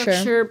 that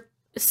structure.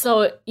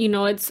 So, you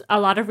know, it's a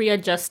lot of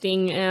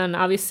readjusting, and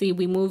obviously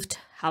we moved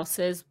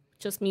houses,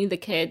 just me and the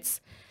kids.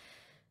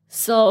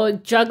 So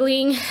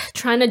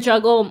trying to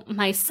juggle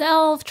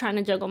myself, trying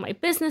to juggle my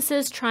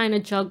businesses, trying to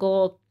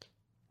juggle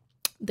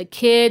the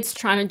kids,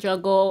 trying to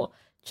juggle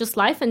just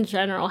life in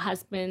general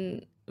has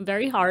been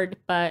very hard.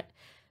 But,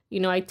 you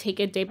know, I take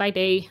it day by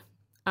day,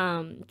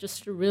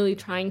 just really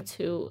trying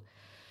to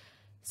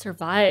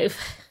survive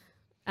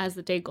as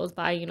the day goes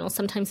by. You know,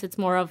 sometimes it's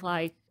more of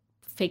like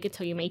fake it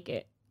till you make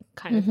it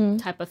kind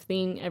of type of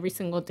thing every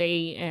single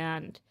day,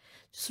 and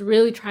just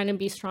really trying to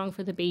be strong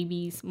for the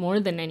babies more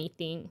than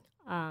anything,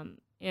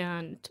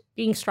 and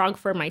being strong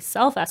for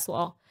myself as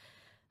well,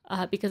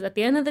 because at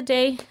the end of the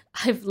day,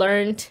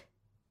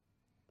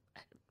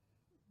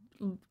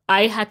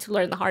 I had to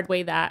learn the hard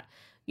way that,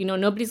 you know,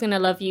 nobody's going to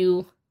love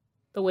you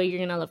the way you're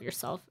going to love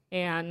yourself,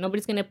 and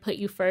nobody's going to put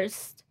you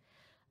first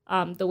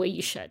the way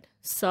you should.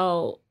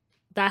 So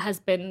that has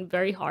been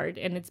very hard,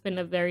 and it's been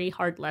a very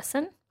hard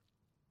lesson.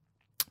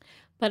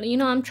 But, you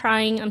know, I'm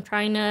trying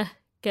to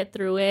get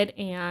through it,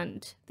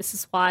 and this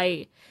is why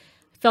I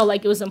felt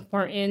like it was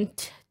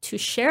important to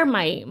share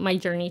my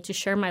journey, to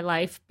share my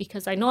life,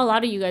 because I know a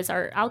lot of you guys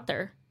are out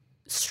there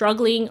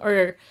struggling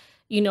or,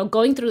 you know,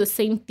 going through the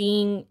same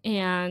thing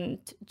and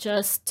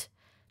just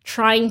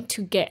trying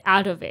to get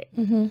out of it,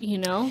 you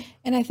know?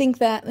 And I think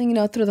that, you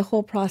know, through the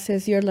whole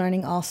process, you're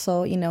learning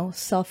also, you know,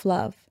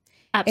 self-love.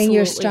 Absolutely. And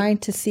you're starting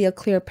to see a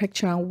clear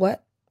picture on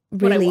what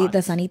really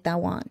does Anita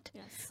want.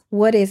 Yes.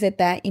 What is it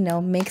that, you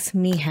know, makes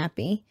me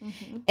happy?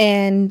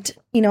 And,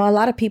 you know, a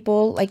lot of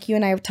people, like you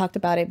and I have talked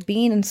about it,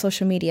 being in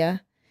social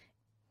media,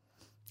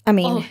 I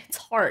mean, it's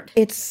hard.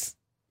 It's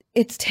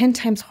 10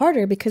 times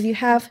harder because you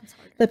have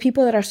the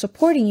people that are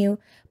supporting you,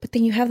 but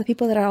then you have the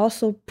people that are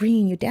also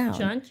bringing you down.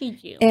 Judging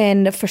you.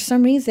 And for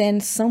some reason,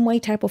 some way,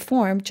 type of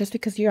form, just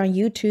because you're on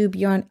YouTube,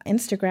 you're on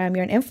Instagram,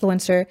 you're an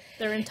influencer,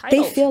 they're entitled.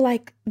 They feel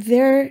like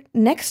they're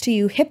next to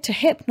you, hip to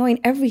hip, knowing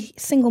every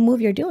single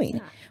move you're doing,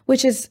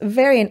 which is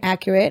very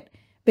inaccurate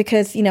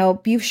because, you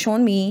know, you've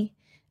shown me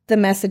the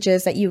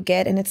messages that you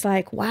get, and it's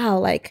like, wow,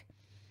 like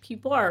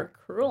People are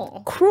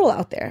cruel. Cruel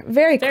out there.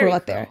 Very cruel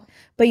out there. cruel.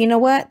 But you know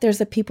what? There's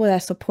the people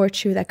that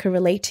support you, that could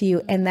relate to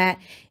you, and that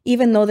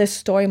even though this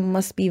story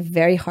must be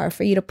very hard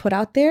for you to put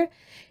out there,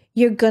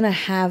 you're going to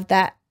have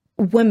that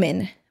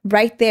woman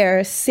right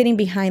there sitting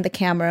behind the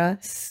camera,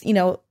 you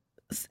know,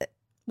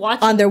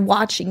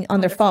 watching on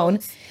their phone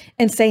phones.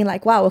 and saying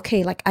like, wow,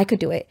 okay, like I could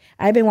do it.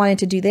 I've been wanting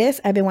to do this.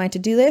 I've been wanting to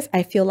do this.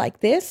 I feel like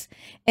this.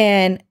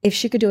 And if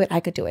she could do it, I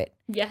could do it.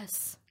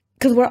 Yes.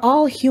 Because we're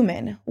all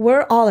human.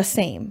 We're all the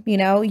same. You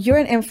know, you're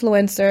an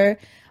influencer.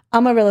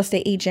 I'm a real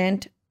estate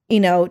agent, you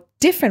know,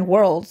 different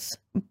worlds,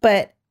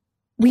 but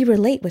we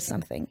relate with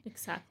something.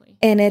 Exactly.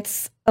 And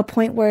it's a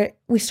point where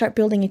we start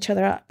building each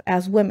other up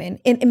as women.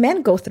 And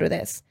men go through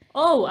this.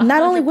 Oh, 100%.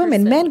 Not only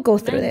women, men go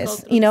through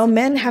this. You know,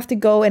 men have to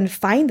go and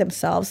find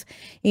themselves,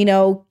 you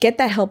know, get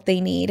that help they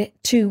need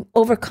to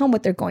overcome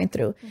what they're going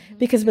through.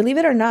 Because believe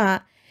it or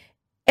not,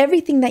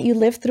 everything that you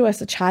lived through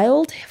as a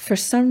child, for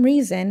some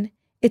reason,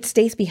 it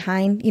stays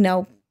behind, you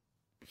know,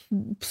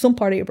 some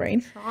part of your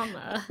brain.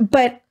 Trauma.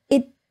 But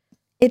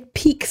it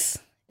peaks.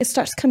 It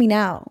starts coming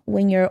out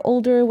when you're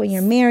older, when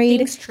you're married.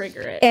 Things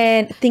trigger it.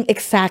 And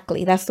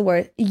exactly, that's the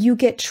word. You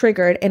get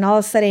triggered, and all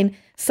of a sudden,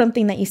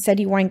 something that you said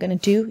you weren't going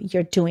to do,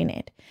 you're doing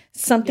it.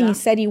 Something you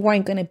said you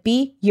weren't going to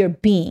be, you're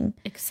being.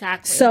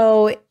 Exactly.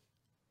 So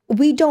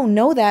we don't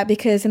know that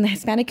because in the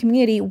Hispanic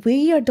community,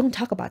 we don't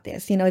talk about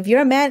this. You know, if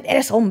you're a man,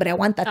 eres hombre,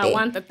 aguántate.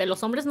 Aguántate.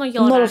 Los hombres no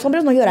lloran. No, los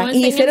hombres no lloran.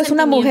 Y si eres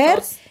una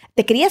mujer,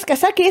 te querías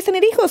casar, querías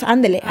tener hijos,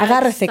 ándele,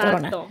 agárrese,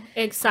 corona.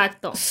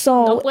 Exacto.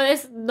 So, no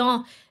puedes,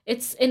 no.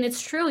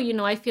 It's true, you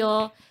know, I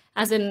feel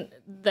as in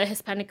the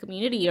Hispanic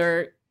community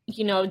or,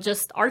 you know,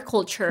 just our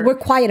culture. We're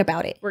quiet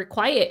about it. We're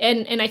quiet.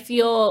 And I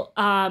feel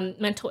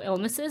mental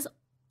illnesses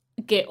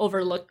get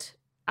overlooked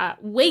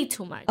way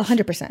too much.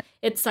 100%.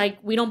 It's like,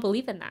 we don't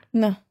believe in that.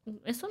 No.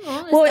 Eso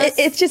no. Well,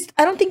 it's just,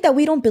 I don't think that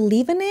we don't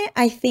believe in it.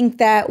 I think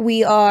that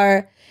we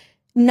are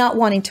not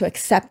wanting to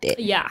accept it.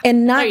 Yeah.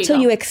 And not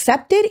till you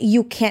accept it,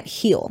 you can't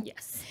heal.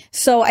 Yes.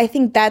 So I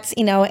think that's,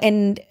 you know,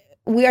 and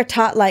we are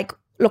taught like,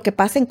 lo que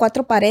pasa en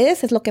cuatro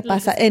paredes es lo que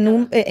pasa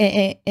en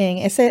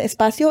ese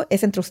espacio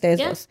es entre ustedes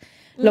dos.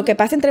 Lo que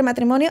pasa entre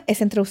matrimonio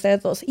es entre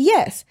ustedes dos.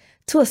 Yes,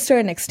 to a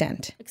certain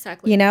extent.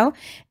 Exactly. You know?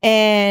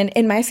 And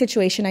in my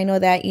situation, I know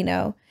that, you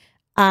know,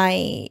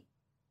 I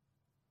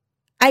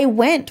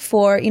went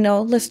for, you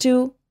know, let's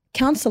do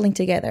counseling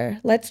together.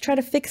 Let's try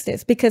to fix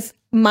this. Because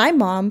my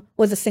mom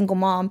was a single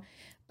mom,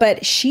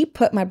 but she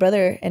put my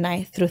brother and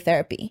I through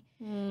therapy.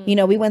 You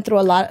know, we went through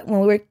a lot when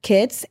we were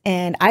kids,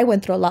 and I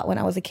went through a lot when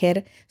I was a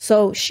kid.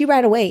 So she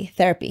right away,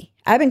 therapy.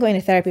 I've been going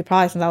to therapy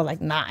probably since I was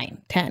like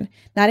 9, 10.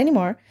 Not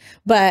anymore.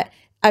 But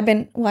I've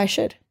been, well, I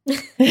should.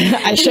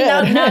 I should.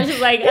 now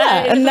she's like,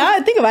 yeah. Now I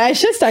think about it, I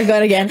should start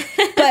going again.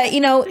 But, you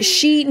know,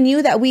 she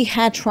knew that we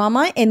had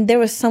trauma, and there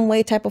was some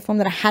way, type of form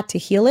that I had to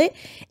heal it.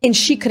 And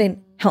she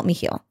couldn't help me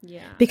heal.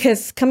 Yeah.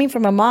 Because coming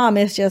from a mom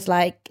is just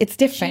like, it's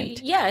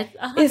different.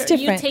 It's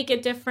different. You take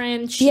it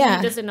different. She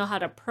doesn't know how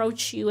to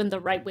approach you in the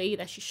right way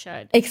that she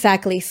should.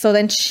 Exactly. So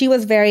then she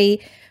was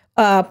very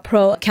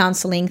pro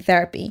counseling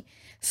therapy.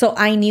 So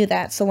I knew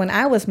that. So when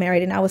I was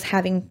married and I was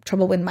having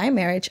trouble with my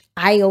marriage,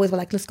 I always was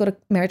like, let's go to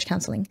marriage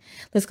counseling.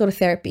 Let's go to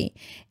therapy.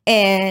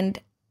 And,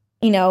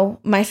 you know,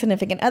 my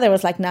significant other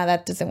was like, nah,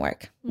 that doesn't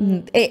work.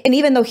 And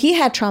even though he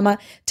had trauma,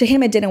 to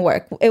him, it didn't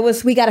work. It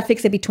was, we got to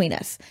fix it between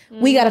us.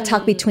 We got to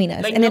talk between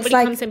us. Like and nobody it's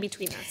like, comes in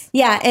between us.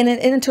 Yeah.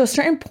 And to a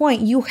certain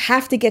point, you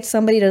have to get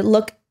somebody to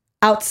look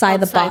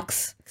outside the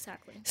box.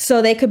 Exactly.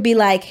 So they could be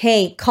like,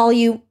 hey, call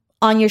you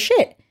on your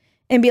shit.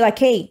 And be like,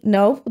 hey,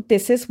 no,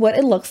 this is what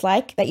it looks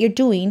like that you're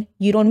doing.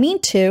 You don't mean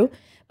to,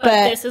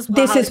 but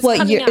this is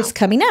what it's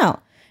coming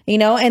out. You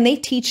know, and they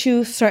teach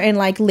you certain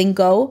like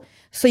lingo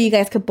so you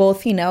guys could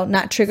both, you know,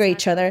 not trigger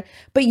each other.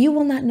 But you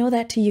will not know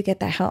that till you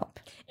get that help.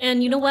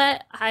 And you know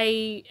what?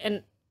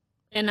 I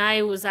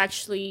was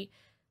actually,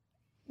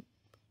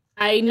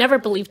 I never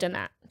believed in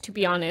that, to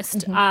be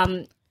honest.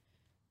 I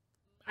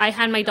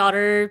had my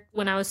daughter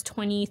when I was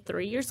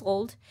 23 years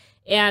old.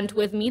 And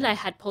with Mila, I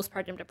had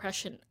postpartum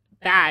depression.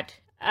 Bad.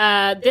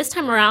 This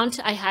time around,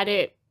 I had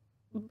it.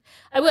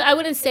 I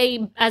wouldn't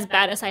say as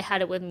bad as I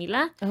had it with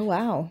Mila. Oh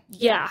wow.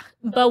 Yeah,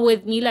 but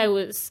with Mila,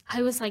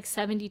 I was like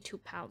 72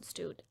 pounds,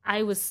 dude.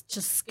 I was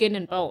just skin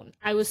and bone.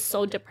 I was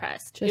so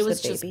depressed. It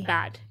was just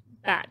bad.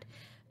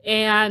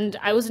 And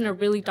I was in a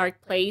really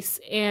dark place,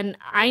 and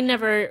I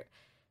never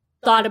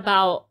thought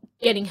about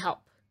getting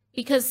help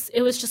because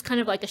it was just kind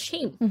of like a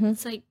shame.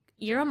 It's like,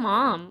 you're a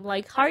mom.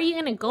 Like, how are you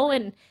gonna go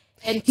and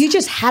you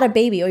just had a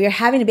baby, or you're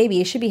having a baby.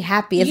 You should be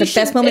happy. It's the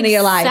best moment of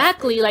your life.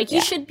 Exactly. Like, you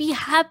should be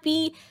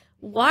happy.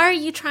 Why are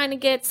you trying to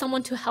get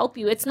someone to help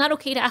you? It's not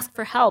okay to ask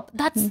for help.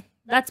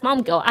 That's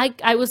mom guilt.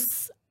 I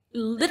was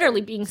literally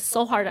being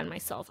so hard on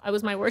myself. I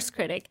was my worst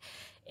critic.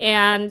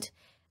 And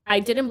I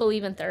didn't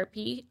believe in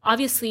therapy.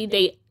 Obviously,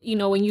 they, you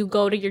know, when you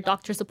go to your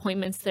doctor's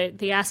appointments,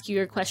 they ask you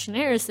your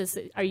questionnaires.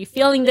 Are you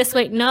feeling this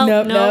way? No.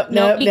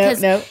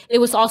 Because it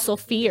was also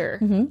fear.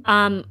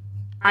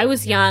 I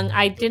was young.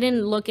 I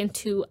didn't look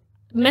into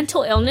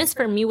mental illness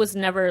for me was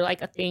never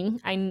like a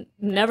thing.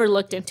 Never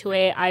looked into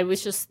it. I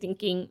was just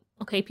thinking,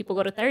 okay, people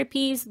go to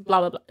therapies, blah,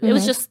 blah, blah. It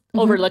was just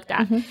overlooked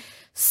at.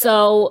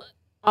 So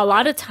a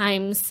lot of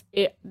times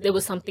it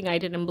was something I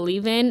didn't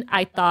believe in.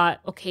 I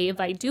thought, okay, if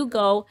I do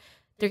go,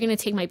 they're going to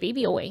take my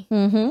baby away.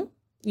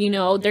 You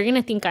know, they're going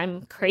to think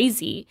I'm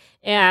crazy.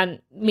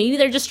 And maybe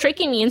they're just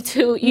tricking me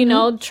into, you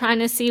know, trying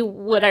to see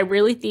what I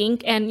really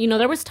think. And, you know,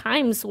 there was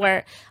times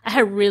where I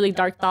had really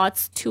dark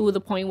thoughts to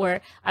the point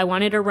where I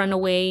wanted to run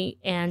away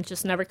and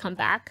just never come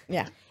back.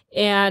 Yeah.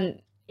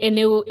 And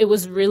it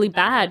was really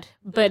bad.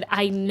 But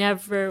I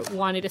never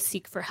wanted to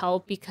seek for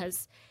help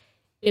because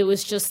it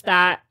was just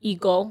that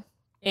ego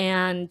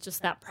and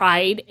just that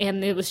pride.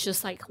 And it was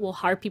just like, well,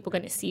 how are people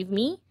going to see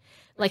me?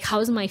 Like, how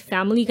is my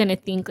family going to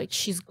think, like,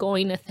 she's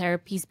going to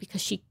therapies because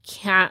she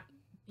can't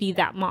be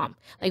that mom?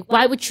 Like,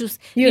 why would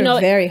you know,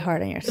 very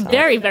hard on yourself.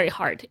 Very, very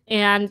hard.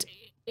 And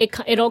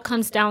it all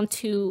comes down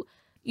to,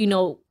 you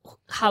know,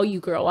 how you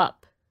grow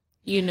up,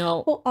 you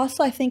know. Well,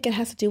 also, I think it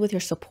has to do with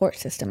your support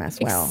system as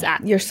well.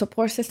 Exactly. Your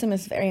support system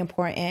is very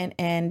important.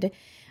 And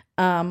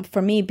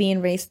for me,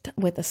 being raised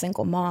with a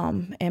single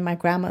mom and my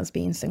grandmas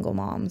being single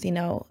moms, you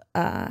know,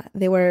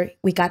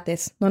 we got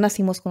this. No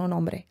nacimos con un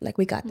hombre. Like,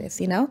 we got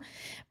this, you know.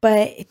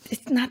 But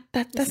it's not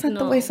that. That's not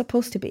the way it's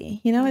supposed to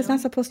be. You know, it's not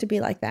supposed to be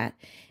like that.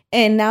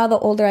 And now the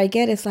older I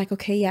get, it's like,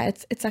 okay, yeah,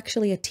 it's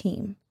actually a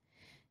team.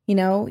 You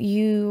know,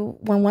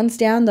 when one's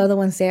down, the other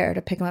one's there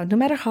to pick them up. No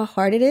matter how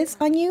hard it is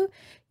on you,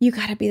 you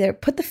got to be there.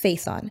 Put the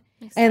face on.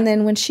 Exactly. And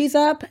then when she's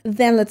up,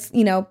 then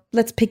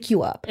let's pick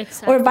you up.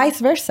 Exactly. Or vice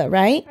versa,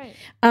 right?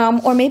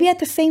 Or maybe at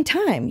the same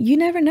time. You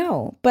never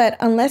know. But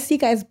unless you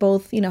guys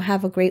both, you know,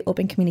 have a great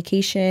open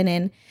communication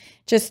and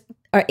just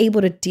are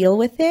able to deal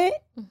with it,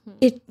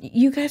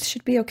 you guys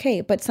should be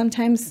okay. But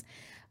sometimes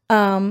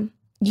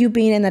you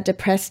being in that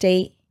depressed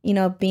state, you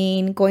know,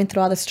 going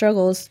through all the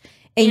struggles,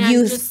 and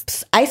you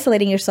just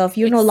isolating yourself,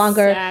 you're no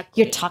longer,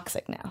 you're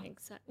toxic now.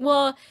 Exactly.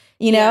 Well,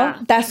 you know,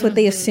 that's what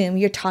they assume.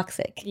 You're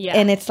toxic. Yeah.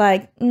 And it's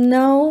like,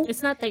 no.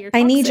 It's not that you're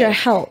toxic. I need your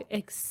help.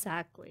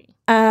 Exactly.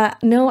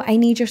 No, I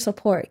need your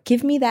support.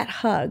 Give me that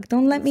hug.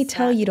 Don't let me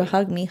tell you to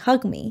hug me.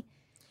 Hug me.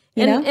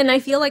 You know? And I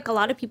feel like a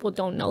lot of people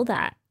don't know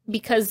that,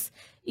 because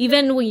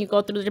even when you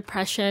go through the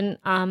depression,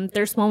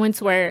 there's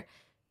moments where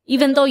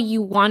even though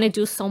you want to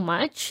do so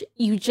much,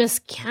 you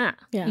just can't.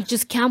 Yeah. You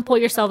just can't pull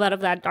yourself out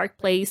of that dark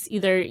place.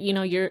 Either, you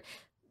know, you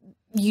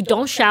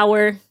don't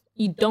shower.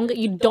 You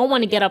don't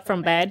want to get up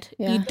from bed.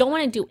 Yeah. You don't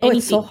want to do anything.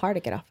 It's so hard to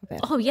get off of bed.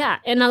 Oh, yeah.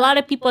 And a lot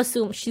of people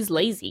assume she's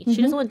lazy.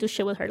 She doesn't want to do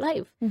shit with her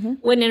life.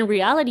 When in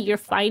reality, you're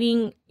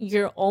fighting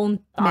your own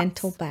thoughts.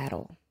 Mental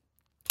battle.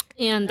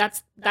 And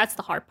that's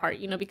the hard part,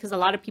 you know, because a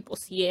lot of people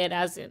see it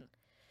as in,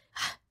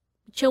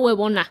 che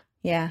huevona.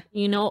 Yeah.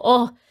 You know,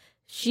 oh,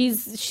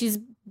 she's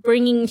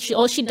bringing,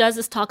 all she does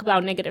is talk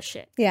about negative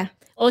shit. Yeah.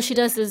 All she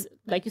does is,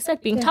 like you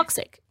said, being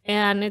toxic.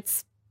 And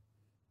it's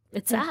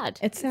sad.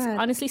 It's sad. It's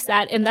honestly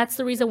sad. And that's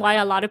the reason why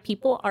a lot of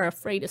people are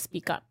afraid to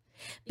speak up.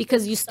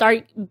 Because you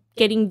start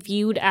getting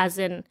viewed as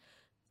in,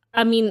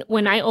 I mean,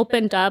 when I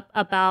opened up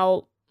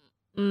about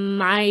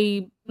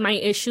my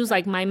issues,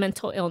 like my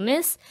mental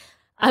illness,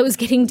 I was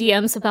getting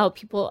DMs about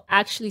people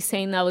actually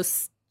saying that I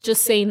was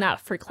just saying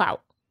that for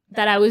clout.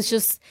 That I was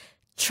just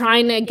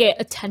trying to get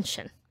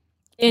attention.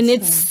 And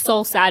it's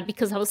so sad,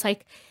 because I was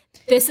like,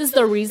 this is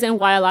the reason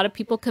why a lot of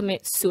people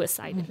commit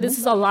suicide. This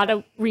is a lot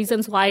of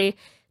reasons why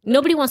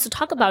nobody wants to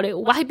talk about it.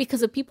 Why?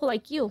 Because of people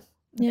like you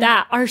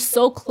that are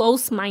so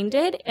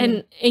close-minded,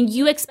 and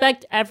you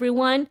expect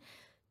everyone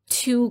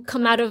to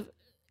come out of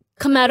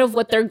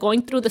what they're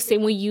going through the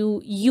same way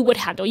you would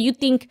handle.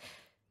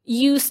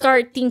 You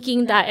start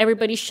thinking that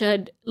everybody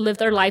should live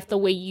their life the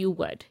way you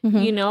would,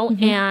 you know?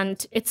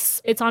 And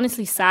it's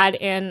honestly sad,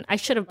 and I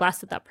should have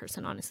blasted that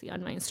person, honestly,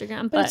 on my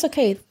Instagram. But it's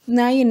okay.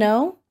 Now you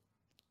know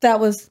that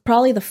was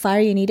probably the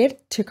fire you needed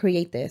to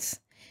create this.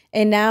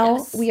 And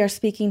now we are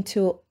speaking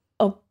to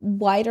a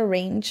wider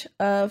range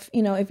of,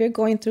 you know, if you're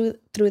going through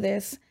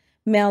this,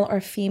 male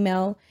or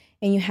female,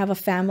 and you have a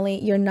family,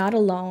 you're not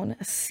alone.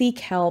 Seek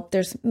help.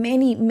 There's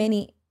many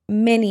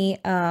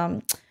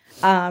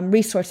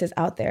resources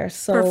out there.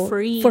 So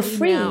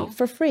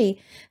for free.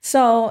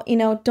 So, you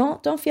know,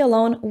 don't feel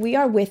alone. We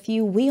are with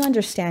you. We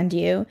understand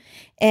you.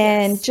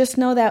 And just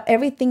know that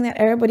everything that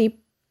everybody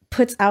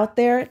puts out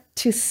there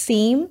to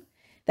seem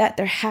that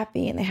they're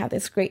happy and they have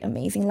this great,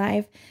 amazing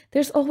life,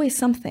 there's always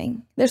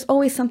something. There's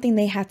always something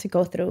they had to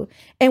go through.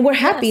 And we're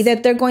happy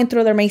that they're going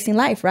through their amazing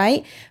life,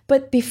 right?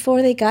 But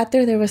before they got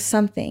there was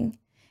something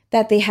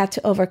that they had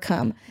to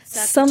overcome.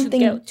 Something to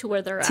get to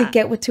where they're at. To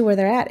get to where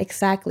they're at,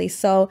 exactly.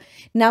 So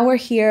now we're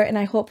here, and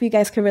I hope you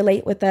guys can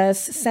relate with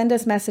us. Send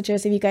us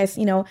messages if you guys,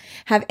 you know,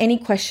 have any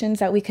questions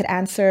that we could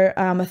answer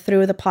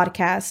through the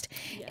podcast.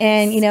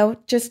 And, you know,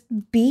 just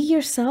be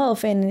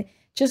yourself, and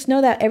just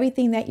know that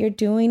everything that you're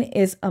doing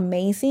is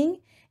amazing,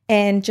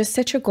 and just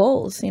set your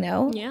goals, you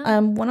know.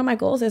 One of my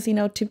goals is, you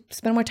know, to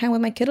spend more time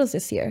with my kiddos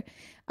this year.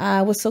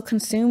 I was so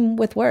consumed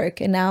with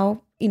work, and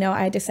now, you know,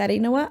 I decided,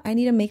 you know what, I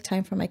need to make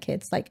time for my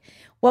kids. Like,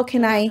 what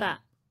can I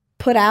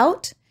put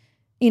out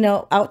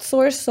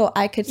outsource so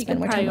I could spend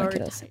more time on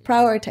kiddos.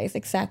 Prioritize,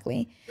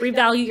 exactly.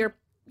 Revalue your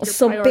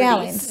so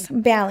priorities.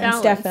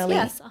 balance, definitely.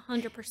 Yes,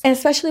 100%. And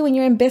especially when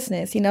you're in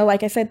business,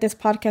 like I said, this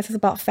podcast is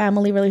about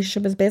family,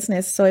 relationship is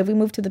business. So if we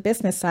move to the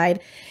business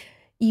side,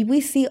 we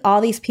see all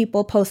these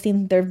people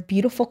posting their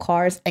beautiful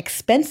cars,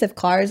 expensive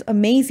cars,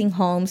 amazing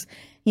homes,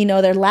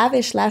 their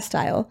lavish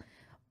lifestyle.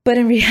 But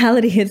in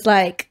reality, it's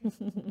like,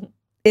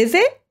 is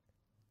it?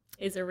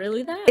 Is it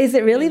really that? Is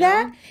it really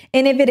that?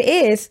 And if it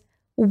is,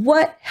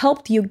 what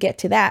helped you get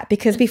to that?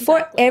 Because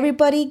before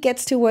everybody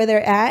gets to where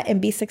they're at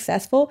and be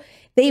successful,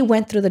 they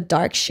went through the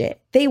dark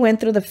shit. They went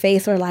through the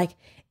phase where like,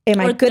 am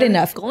I good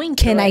enough?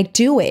 Can I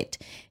do it?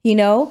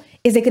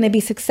 Is it going to be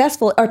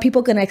successful? Are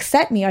people going to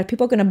accept me? Are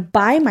people going to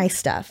buy my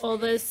stuff? All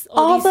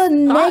the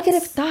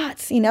negative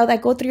thoughts,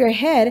 that go through your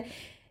head.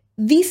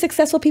 These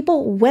successful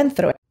people went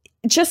through it.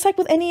 Just like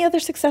with any other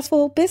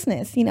successful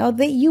business,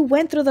 that you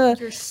went through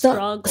the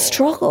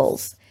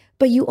struggles,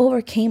 but you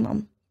overcame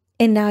them.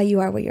 And now you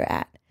are where you're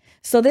at.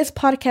 So this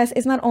podcast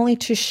is not only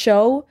to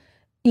show,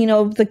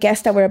 the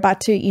guests that we're about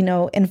to,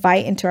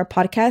 invite into our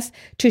podcast,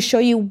 to show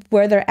you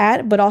where they're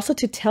at, but also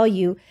to tell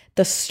you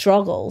the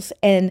struggles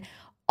and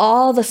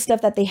all the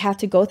stuff that they have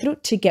to go through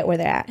to get where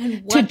they're at,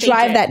 to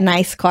drive that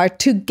nice car,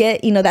 to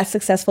get, that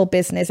successful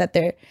business that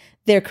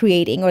they're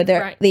creating or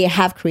they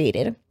have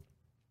created.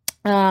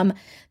 The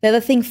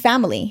other thing,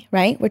 family,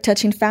 right? We're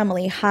touching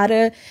family, how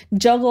to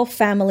juggle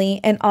family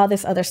and all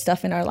this other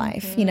stuff in our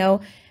life,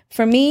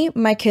 For me,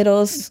 my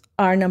kiddos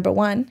are number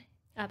one.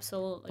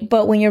 Absolutely.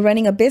 But when you're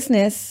running a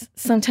business,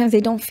 sometimes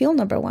they don't feel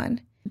number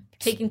one.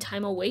 Taking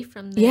time away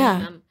from them.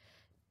 Yeah.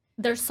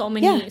 There's so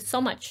much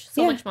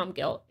mom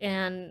guilt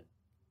and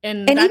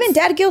even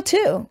dad guilt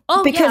too.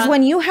 Oh, because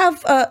when you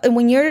have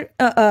when you're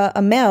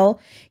a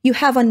male, you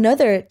have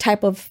another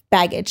type of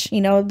baggage.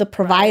 The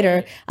provider.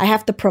 Right. I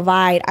have to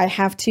provide. I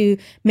have to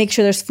make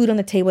sure there's food on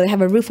the table. They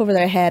have a roof over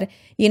their head.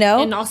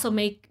 And also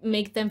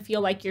make them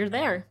feel like you're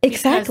there.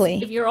 Exactly.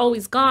 Because if you're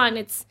always gone,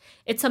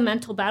 it's a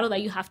mental battle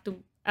that you have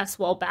to as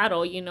well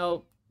battle.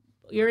 You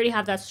already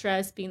have that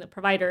stress being the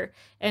provider,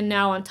 and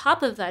now on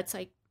top of that, it's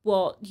like,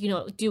 well,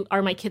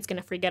 are my kids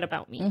gonna forget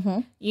about me?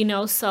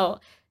 Mm-hmm.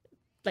 So.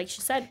 Like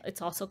she said,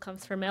 it also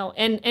comes from male.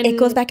 And it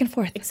goes back and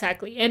forth.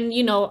 Exactly. And,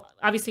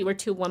 obviously we're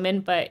two women,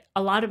 but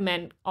a lot of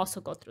men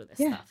also go through this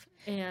stuff.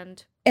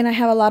 And I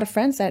have a lot of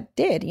friends that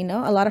did,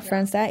 a lot of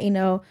friends that,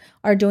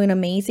 are doing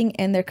amazing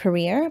in their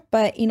career.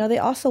 But, they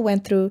also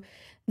went through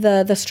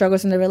the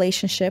struggles in the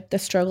relationship, the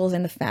struggles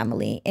in the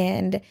family.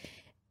 And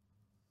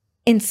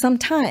in some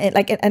time,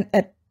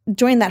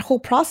 during that whole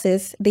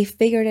process, they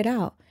figured it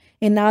out.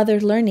 And now they're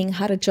learning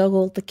how to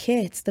juggle the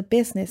kids, the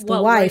business, the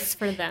wife,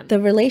 for them. The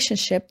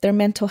relationship, their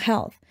mental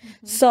health.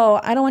 Mm-hmm. So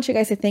I don't want you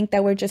guys to think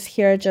that we're just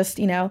here,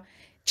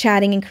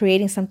 chatting and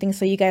creating something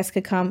so you guys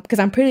could come. Because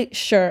I'm pretty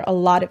sure a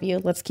lot of you,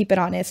 let's keep it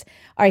honest,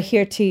 are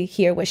here to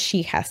hear what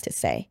she has to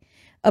say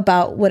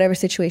about whatever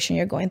situation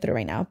you're going through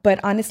right now. But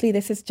honestly,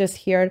 this is just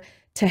here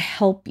to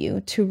help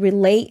you, to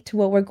relate to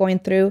what we're going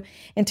through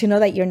and to know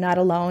that you're not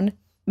alone.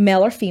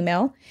 Male or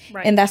female.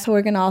 Right. And that's why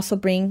we're going to also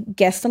bring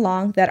guests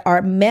along that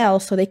are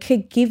male so they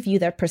could give you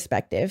their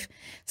perspective.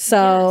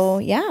 So,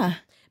 yeah.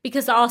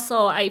 Because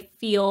also I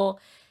feel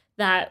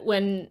that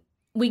when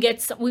we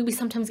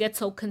sometimes get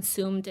so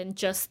consumed in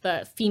just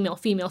the female.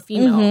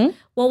 Mm-hmm.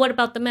 Well, what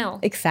about the male?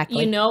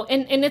 Exactly.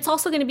 And it's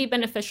also going to be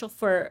beneficial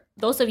for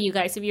those of you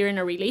guys, if you're in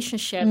a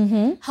relationship,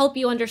 help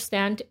you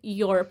understand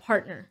your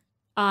partner.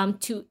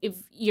 If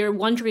you're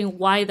wondering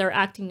why they're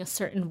acting a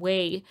certain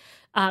way,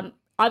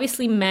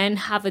 obviously, men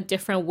have a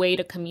different way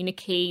to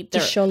communicate. To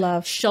show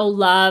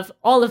love,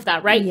 all of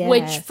that, right? Yes.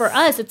 Which for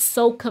us, it's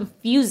so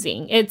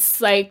confusing.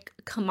 It's like,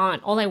 come on,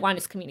 all I want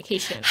is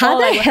communication. How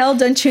the hell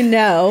don't you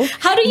know?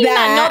 How do you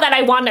not know that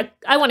I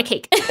want a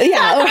cake?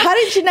 Yeah, or how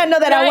did you not know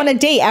that I want a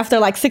date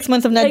after 6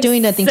 months of not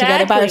doing nothing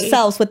together by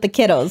ourselves with the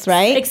kiddos,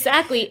 right?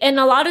 Exactly. And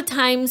a lot of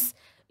times,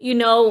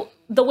 the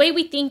way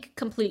we think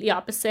completely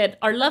opposite,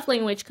 our love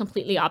language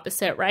completely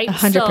opposite, right?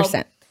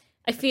 100%.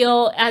 I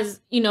feel as,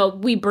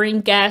 we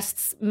bring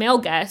male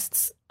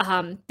guests,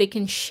 they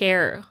can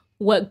share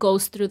what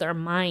goes through their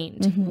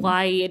mind,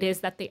 why it is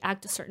that they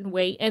act a certain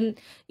way. And,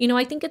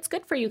 I think it's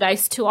good for you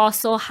guys to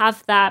also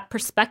have that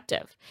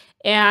perspective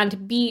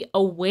and be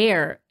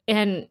aware.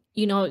 And,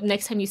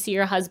 next time you see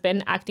your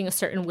husband acting a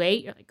certain way,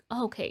 you're like,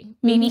 oh, okay,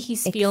 maybe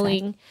he's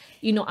feeling,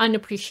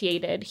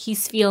 unappreciated.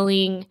 He's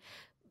feeling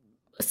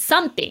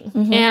something.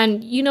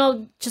 And,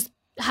 just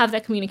have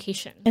that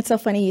communication. It's so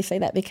funny you say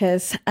that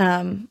because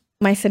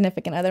my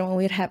significant other, when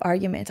we'd have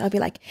arguments, I'll be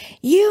like,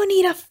 you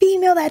need a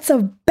female that's a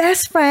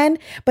best friend,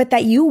 but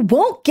that you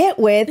won't get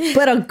with,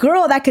 but a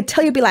girl that could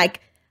tell you, be like,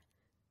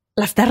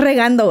 la estás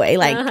regando, güey.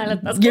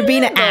 Like, you're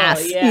being an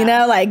ass,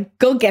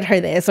 go get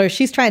her this, or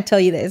she's trying to tell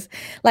you this.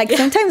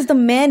 Sometimes the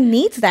man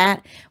needs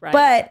that, right.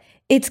 But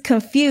it's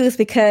confused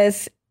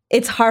because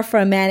it's hard for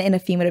a man and a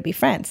female to be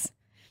friends.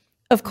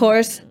 Of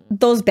course,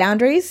 those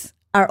boundaries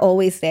are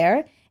always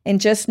there.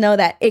 And just know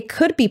that it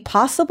could be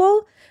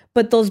possible,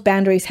 but those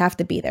boundaries have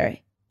to be there.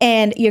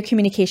 And your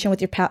communication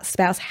with your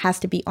spouse has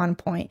to be on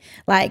point.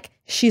 Like,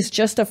 she's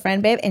just a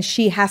friend, babe, and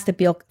she has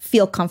to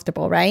feel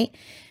comfortable, right?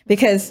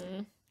 Because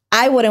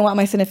I wouldn't want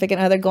my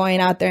significant other going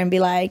out there and be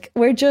like,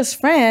 we're just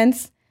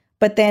friends,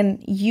 but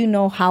then you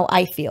know how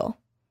I feel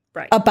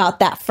about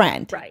that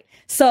friend. Right.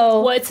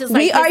 So like his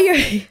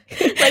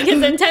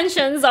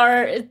intentions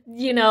are,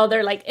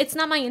 they're like, it's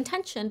not my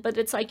intention, but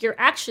it's like your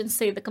actions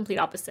say the complete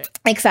opposite.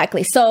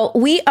 Exactly. So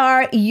we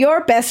are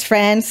your best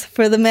friends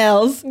for the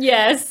males.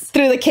 Yes.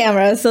 Through the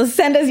camera. So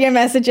send us your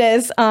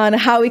messages on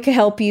how we can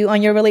help you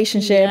on your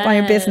relationship, on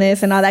your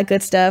business and all that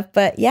good stuff.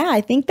 But yeah, I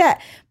think that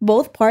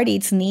both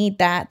parties need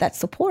that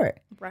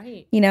support.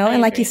 Right.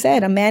 And like you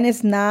said, a man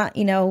is not,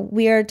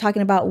 we are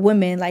talking about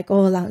women like,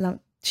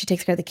 she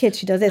takes care of the kids.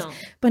 She does this. No.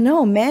 But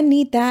no, men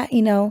need that,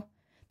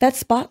 that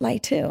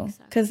spotlight too,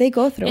 because they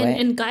go through it.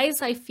 And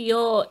guys, I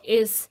feel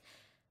it's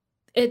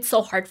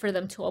so hard for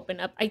them to open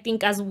up. I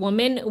think as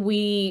women,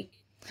 we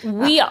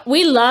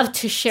love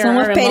to share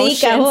our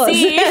emotions.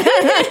 See?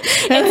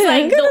 It's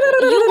like you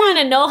want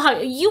to know how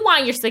you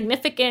want your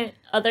significant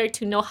other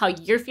to know how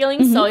you're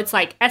feeling. So it's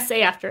like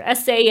essay after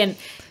essay, and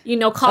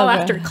call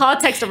after call,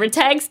 text over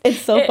text. It's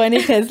so funny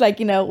because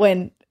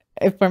when.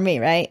 For me,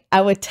 right? I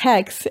would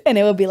text and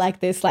it would be like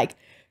this, like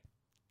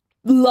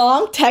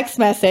long text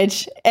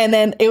message, and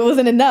then it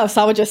wasn't enough.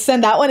 So I would just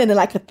send that one and then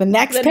like the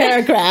next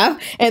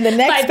paragraph and the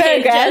next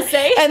paragraph,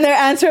 and their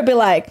answer would be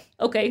like,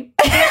 okay.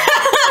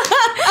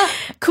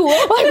 Cool.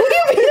 Like, what do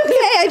you mean,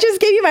 okay? I just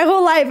gave you my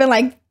whole life in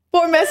like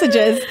 4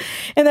 messages.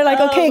 And they're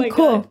like, okay,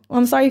 cool. Well,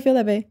 I'm sorry you feel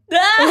that way.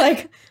 I'm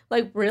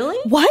like, really?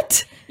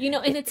 What?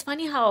 And it's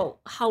funny how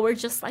we're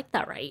just like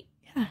that, right?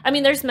 I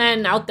mean, there's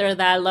men out there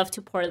that love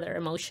to pour their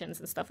emotions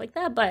and stuff like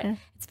that, but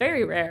it's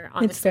very rare,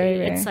 honestly. It's very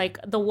rare. It's like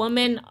the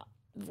woman,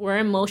 we're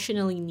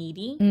emotionally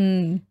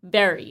needy,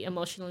 very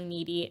emotionally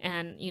needy.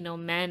 And,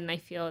 men, I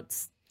feel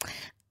it's,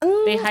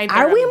 they hide their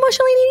Are we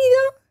emotionally needy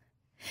though?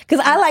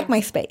 Because I like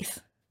my space.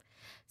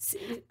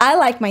 I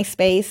like my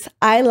space.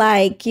 I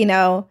like, going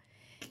out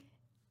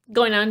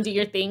and do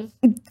your thing.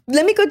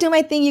 Let me go do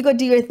my thing. You go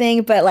do your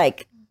thing. But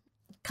like,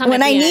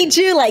 when I need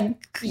you, like,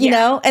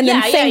 and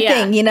then same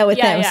thing, with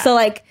them. So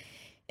like,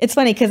 it's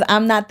funny because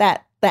I'm not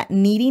that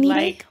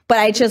needy, but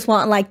I just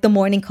want like the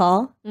morning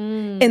call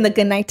and the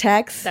good night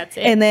text. That's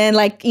it. And then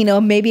like,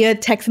 maybe a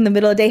text in the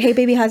middle of the day. Hey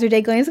baby, how's your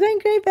day going? It's going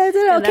great, babe.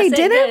 Okay,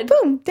 dinner?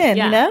 Boom,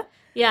 dinner,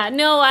 Yeah,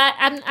 no,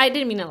 I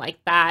didn't mean it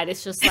like that.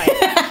 It's just like...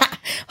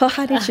 Well,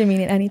 how did you mean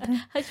it,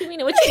 Anita? How'd you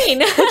mean it? What you mean?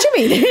 What you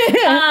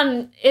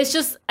mean? It's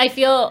just, I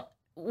feel...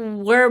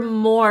 we're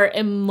more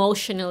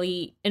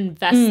emotionally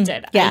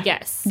invested, I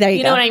guess. There you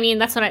go. Know what I mean?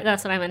 That's what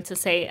I meant to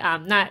say.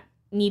 Not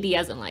needy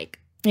as in like,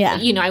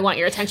 I want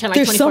your attention like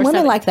 24/7. There's some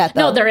women like that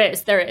though. No, there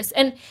is.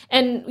 And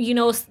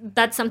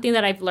that's something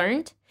that I've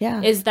learned.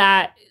 Yeah. Is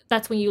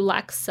that's when you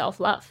lack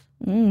self-love.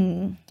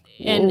 And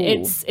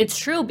it's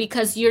true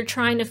because you're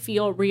trying to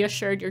feel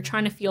reassured, you're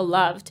trying to feel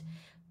loved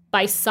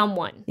by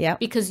someone,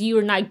 because you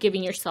are not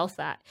giving yourself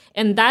that.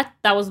 And that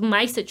was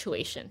my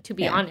situation, to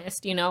be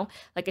honest.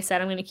 Like I said,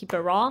 I'm going to keep it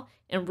raw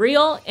and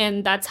real,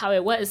 and that's how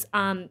it was.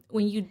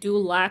 When you do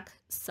lack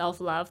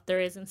self-love, there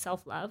isn't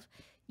self-love,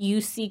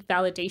 you seek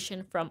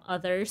validation from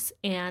others,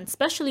 and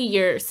especially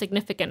your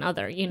significant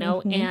other,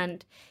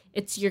 and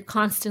you're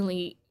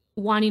constantly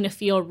wanting to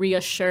feel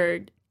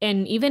reassured.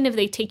 And even if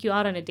they take you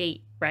out on a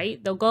date,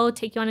 right? They'll go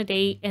take you on a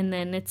date, and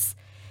then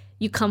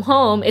you come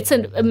home, it's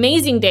an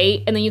amazing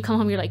date, and then you come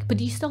home, you're like, but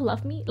do you still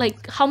love me?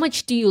 Like, how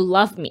much do you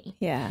love me?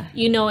 Yeah.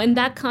 And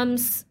that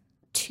comes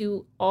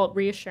to all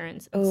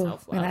reassurance and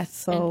self-love. And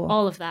that's and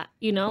all of that,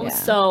 Yeah.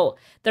 So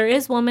there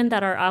is women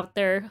that are out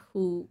there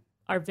who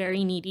are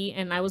very needy,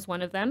 and I was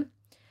one of them.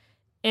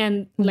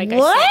 And like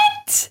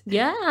what?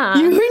 Yeah.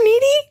 You were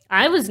needy?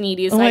 I was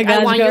needy. It's oh like, my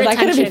gosh, I want girls, your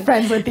attention. I couldn't be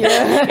friends with you.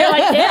 You're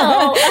like, ew,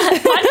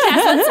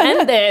 podcast, let's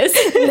end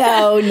this.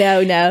 No.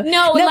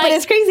 No, but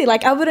it's crazy.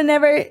 Like, I would have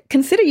never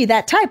considered you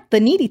that type, the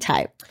needy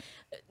type.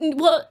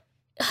 Well,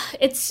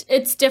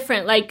 it's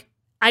different. Like,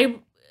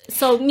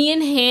 so me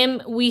and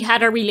him, we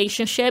had a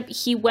relationship.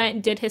 He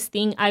went, did his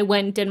thing. I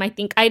went, did my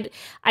thing.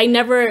 I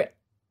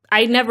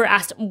never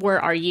asked him,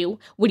 where are you?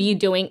 What are you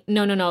doing?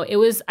 No. It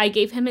was, I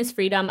gave him his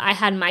freedom. I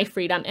had my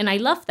freedom. And I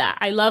love that.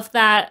 I love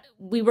that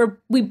we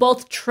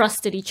both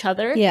trusted each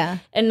other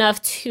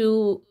enough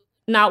to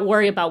not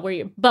worry about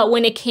but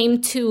when it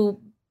came to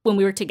when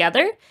we were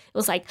together, it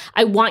was like,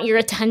 I want your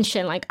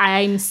attention. Like,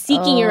 I'm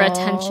seeking your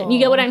attention. You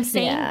get what I'm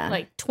saying? Yeah.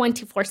 Like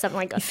 24/7.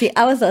 Like, see,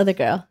 I was the other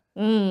girl.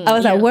 I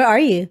was like, where are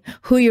you?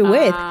 Who you're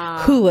with?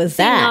 Who was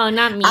that? No,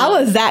 not me. I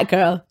was that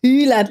girl.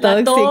 La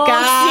tóxica.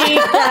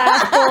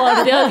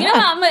 Por Dios.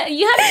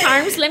 You have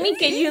charms. Let me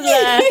get you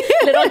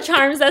the little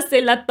charms that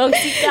say la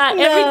tóxica.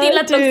 Everything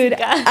la dude,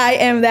 tóxica. I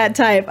am that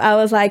type. I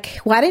was like,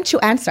 why didn't you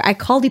answer? I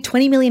called you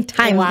 20 million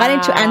times. Why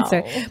didn't you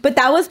answer? But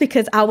that was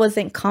because I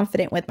wasn't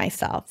confident with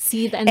myself.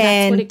 See, and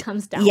that's what it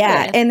comes down to.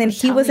 Yeah, and then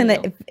he was in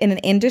an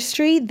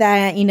industry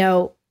that,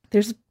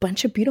 there's a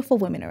bunch of beautiful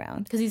women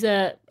around. Because he's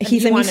a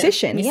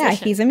musician. Yeah,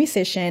 he's a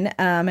musician.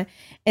 And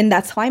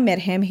that's how I met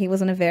him. He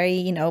was in a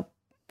very,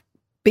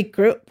 big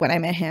group when I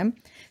met him.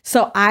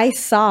 So I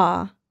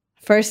saw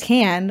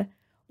firsthand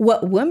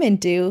what women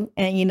do,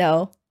 and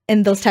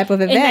in those type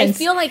of events. And I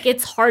feel like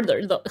it's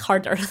harder.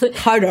 Harder.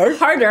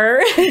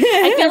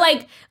 I feel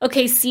like,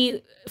 okay,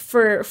 see,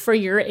 for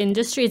your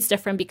industry, it's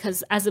different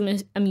because as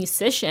a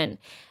musician,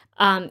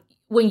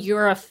 when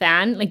you're a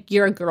fan, like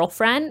you're a girl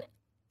fan,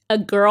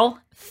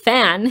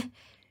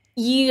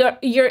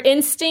 your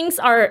instincts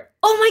are,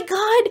 oh my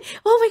God,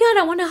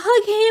 I want to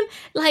hug him.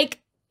 Like,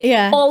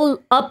 all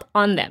up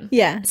on them.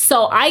 Yeah.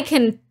 So I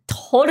can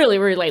totally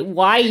relate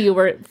why you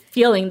were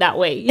feeling that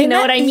way. You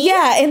know what I mean?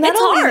 Yeah. And it's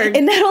hard.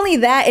 And not only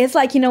that, it's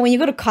like, when you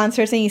go to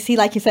concerts and you see,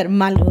 like you said,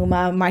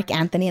 Maluma, Mark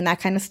Anthony, and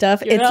that kind of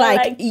stuff, it's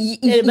like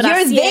you're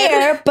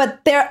there,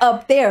 but they're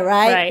up there,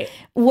 right? Right.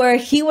 Where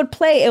he would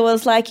play, it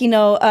was like, it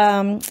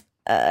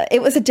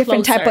was a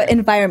different type of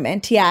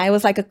environment. Yeah. It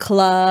was like a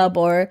club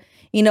or,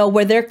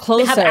 where they're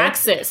closer.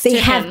 They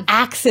have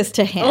access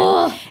to him.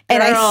 Oh,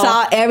 and I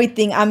saw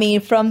everything. I mean,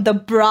 from the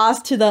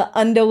bras to the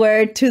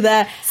underwear to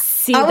the...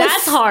 See,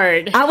 that's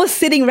hard. I was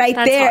sitting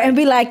there and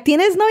be like,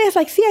 ¿Tienes novias?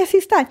 Like, sí,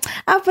 así está.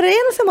 Pero ella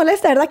no se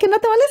molesta, ¿verdad que no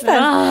te molesta?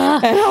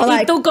 And I'm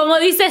like, ¿Y tú cómo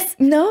dices?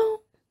 No.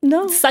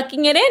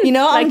 Sucking it in.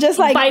 I'm just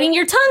like... biting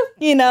your tongue.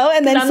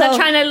 And then I'm not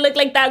trying to look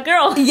like that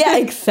girl. Yeah,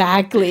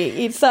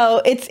 exactly.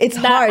 So it's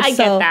hard. I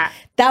get that.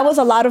 That was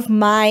a lot of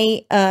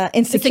my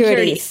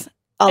insecurities.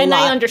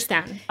 I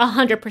understand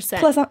 100%.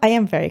 Plus, I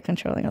am very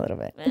controlling a little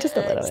bit. Just a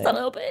little bit. Just a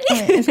little bit.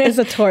 It's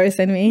a Taurus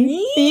in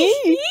me.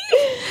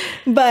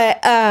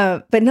 But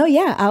no,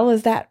 yeah, I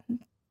was that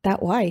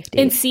wife,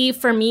 dude. And see,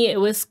 for me,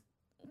 it was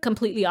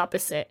completely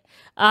opposite.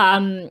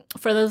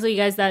 For those of you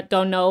guys that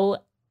don't know,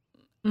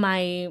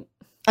 I'm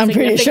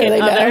pretty sure they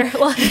know.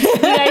 Well,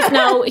 you guys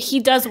know he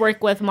does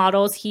work with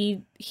models.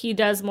 He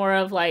does more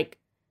of like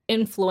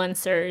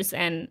influencers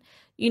and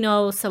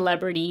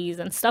celebrities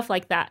and stuff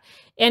like that.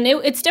 And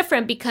it's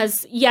different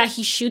because,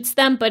 he shoots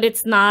them, but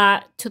it's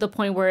not to the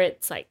point where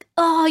it's like,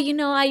 oh,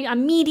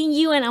 I'm meeting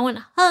you and I want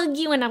to hug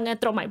you and I'm going to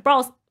throw my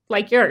bras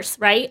like yours,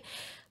 right?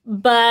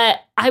 But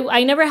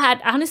I've never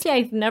had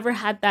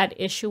that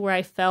issue where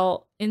I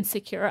felt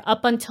insecure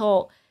up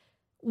until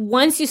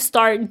once you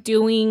start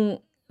doing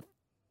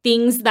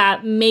things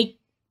that make,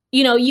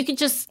 you could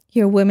just...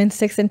 Your woman's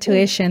sixth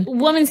intuition.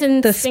 Woman's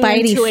in the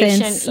spidey intuition.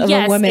 sense of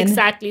a woman. Yes,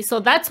 exactly.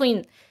 So that's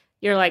when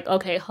you're like,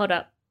 okay, hold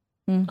up.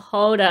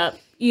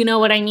 You know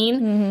what I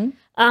mean?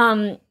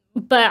 Mm-hmm.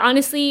 But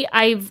honestly,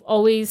 I've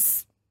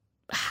always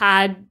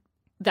had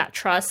that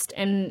trust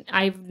and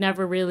I've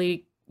never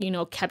really,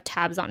 kept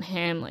tabs on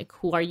him. Like,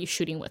 who are you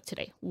shooting with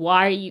today?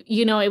 Why are you,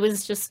 it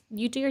was just,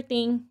 you do your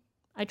thing.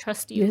 I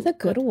trust you. You're the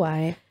good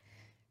wife.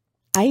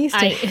 I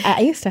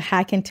used to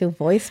hack into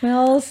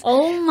voicemails.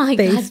 Oh my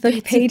God.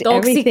 Facebook page,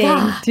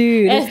 everything.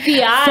 Dude.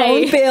 FBI.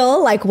 Phone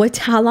bill. Like,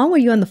 how long were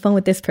you on the phone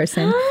with this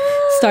person?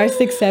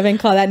 *67,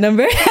 call that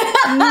number.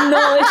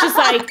 No, it's just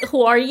like,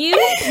 who are you?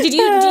 Do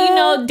you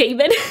know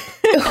David?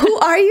 Who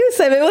are you?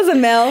 So if it was a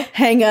male,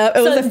 hang up.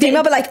 It was a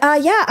female, but like,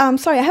 yeah,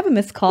 sorry, I have a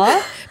missed call.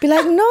 Be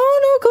like, no,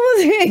 come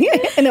on.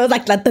 And it was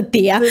like, la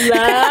tía.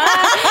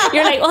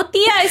 You're like, oh,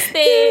 tía,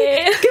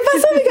 ¿Qué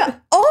pasó,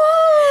 amiga?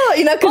 Oh,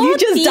 because you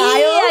just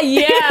dial.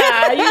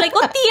 Yeah. You're like,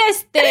 oh,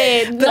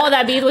 tía, No,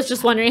 that beat was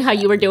just wondering how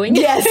you were doing.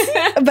 Yes.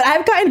 But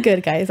I've gotten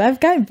good, guys. I've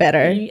gotten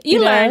better.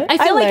 You learn. I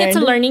feel like it's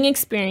a learning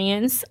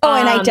experience. Oh,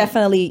 and I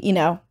definitely,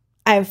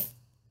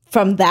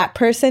 from that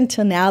person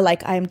till now,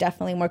 like, I'm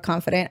definitely more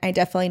confident. I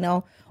definitely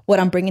know what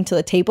I'm bringing to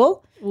the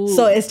table. Ooh.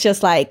 So it's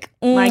just like...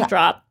 mic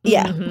drop.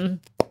 Yeah. Mm-hmm.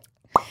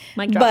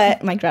 Mic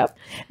drop.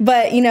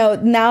 But,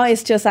 now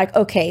it's just like,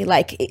 okay,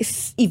 like,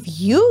 if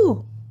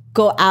you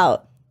go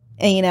out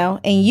and,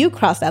 and you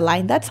cross that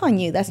line, that's on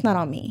you. That's not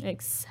on me.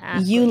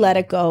 Exactly. You let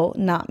it go,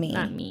 not me.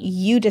 Not me.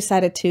 You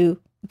decided to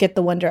get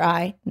the wonder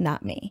eye,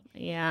 not me.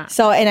 Yeah.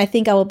 So, and I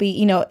think I will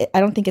be, I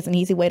don't think it's an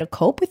easy way to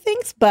cope with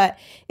things, but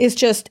it's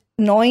just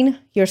knowing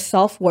your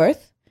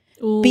self-worth,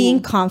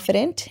 being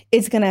confident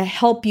is going to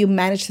help you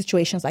manage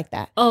situations like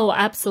that. Oh,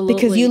 absolutely.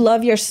 Because you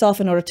love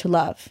yourself in order to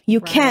love. You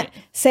can't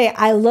say,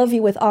 I love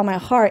you with all my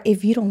heart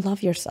if you don't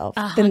love yourself.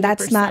 100%. Then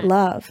that's not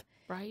love.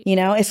 Right.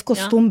 Es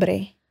costumbre.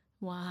 Yeah.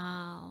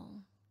 Wow.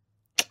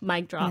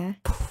 Mic drop. Yeah.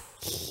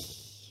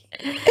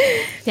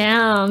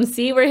 Damn.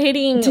 See, we're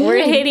hitting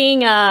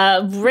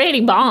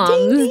bombs.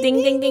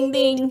 Ding, ding, ding,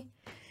 ding.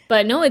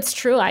 But no, it's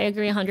true. I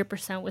agree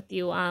 100% with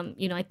you.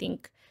 I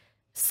think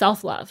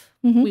self-love.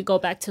 Mm-hmm. We go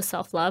back to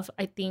self-love.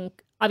 I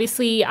think,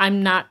 obviously,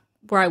 I'm not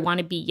where I want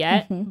to be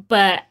yet. Mm-hmm.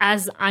 But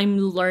as I'm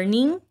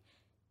learning,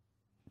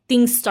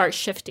 things start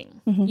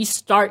shifting. Mm-hmm. You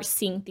start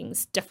seeing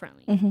things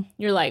differently. Mm-hmm.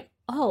 You're like,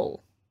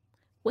 oh,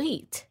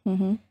 wait.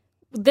 Mm-hmm.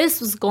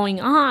 This was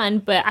going on,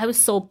 but I was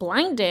so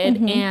blinded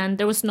and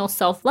there was no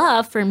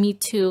self-love for me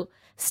to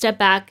step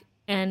back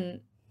and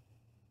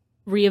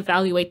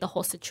reevaluate the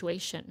whole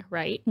situation,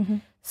 right? Mm-hmm.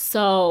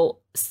 So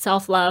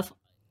self-love,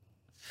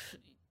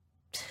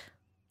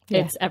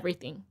 it's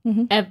everything.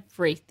 Mm-hmm.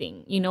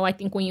 Everything. I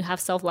think when you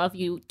have self-love,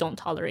 you don't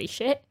tolerate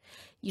shit.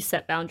 You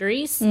set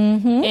boundaries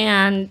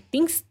and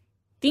things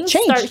change.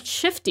 Start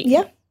shifting.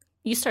 Yeah.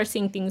 You start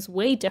seeing things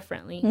way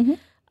differently.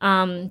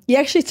 You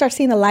actually start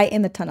seeing the light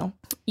in the tunnel.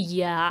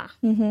 Yeah.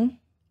 Mm-hmm.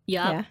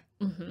 Yeah.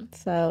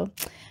 So,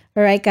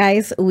 all right,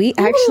 guys, we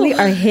actually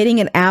are hitting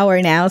an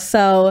hour now.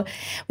 So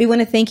we want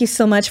to thank you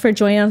so much for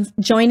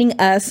joining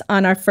us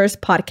on our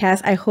first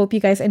podcast. I hope you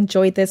guys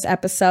enjoyed this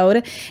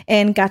episode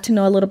and got to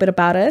know a little bit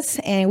about us.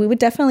 And we would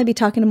definitely be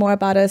talking more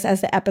about us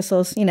as the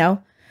episodes,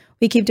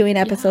 we keep doing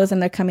episodes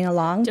and they're coming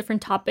along.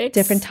 Different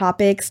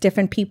topics,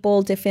 different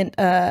people, different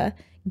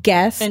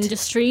guests.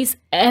 Industries,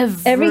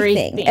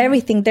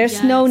 everything.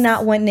 There's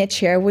not one niche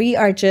here. We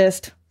are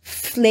just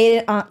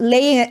laying it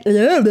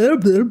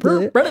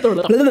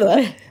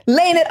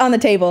on the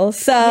table.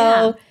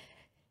 So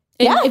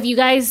if you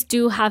guys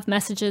do have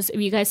messages,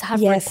 if you guys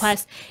have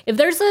requests, if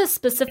there's a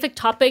specific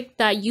topic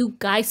that you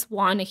guys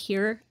want to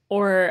hear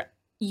or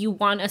you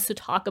want us to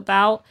talk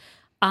about,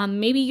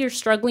 maybe you're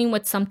struggling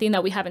with something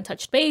that we haven't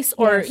touched base,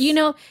 or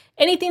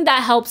anything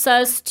that helps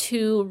us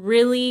to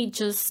really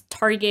just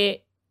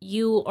target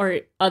you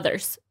or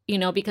others,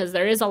 because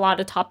there is a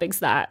lot of topics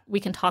that we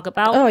can talk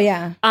about. Oh,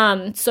 yeah.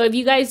 So if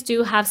you guys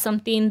do have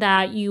something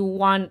that you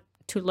want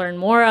to learn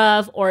more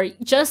of, or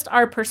just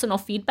our personal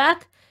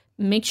feedback,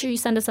 make sure you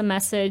send us a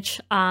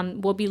message.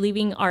 We'll be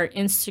leaving our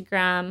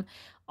Instagram,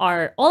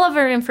 all of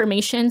our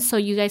information, so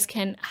you guys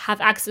can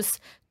have access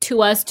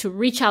to us, to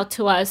reach out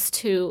to us,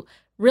 to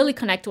really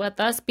connect with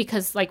us,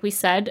 because like we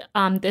said,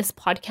 this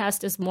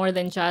podcast is more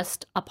than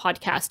just a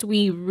podcast.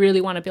 We really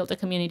want to build a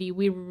community.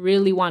 We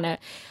really want to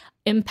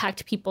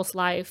impact people's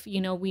life.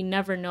 We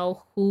never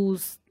know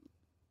who's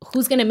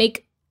going to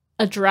make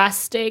a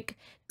drastic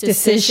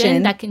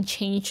decision that can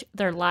change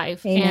their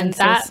life. Amen, and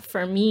that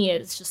for me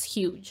is just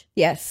huge.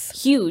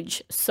 Yes.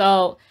 Huge.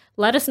 So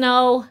let us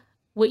know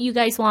what you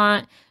guys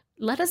want.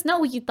 Let us know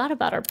what you thought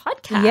about our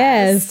podcast.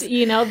 Yes.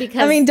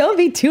 Because don't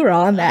be too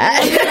raw on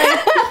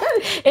that.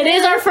 It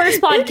is our first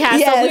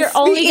podcast, so we're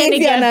only going to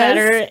get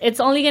better. It's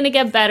only going to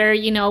get better.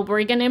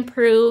 We're going to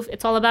improve.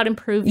 It's all about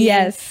improving.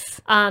 Yes.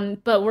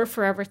 But we're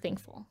forever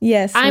thankful.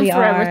 Yes, I'm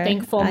forever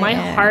thankful. My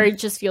heart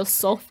just feels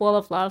so full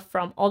of love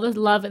from all the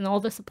love and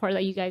all the support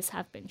that you guys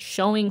have been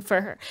showing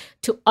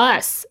to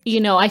us.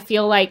 I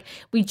feel like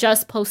we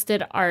just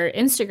posted our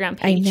Instagram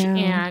page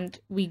and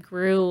we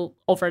grew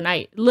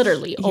overnight,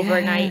 literally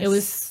overnight. It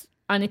was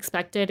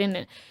unexpected,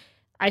 and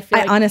I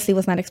honestly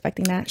was not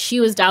expecting that. She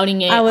was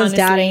doubting it. I was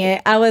doubting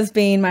it. I was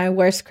being my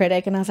worst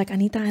critic, and I was like,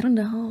 Anita, I don't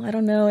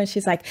know. And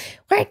she's like,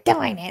 we're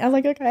doing it. I was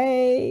like,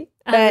 okay.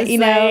 But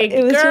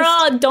it was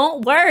girl,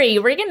 don't worry.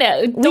 We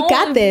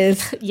got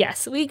this.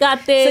 Yes, we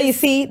got this. So you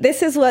see,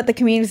 this is what the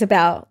community is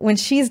about. When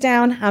she's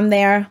down, I'm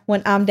there.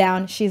 When I'm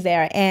down, she's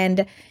there.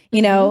 And,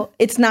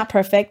 it's not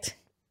perfect.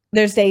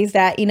 There's days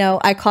that,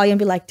 I call you and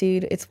be like,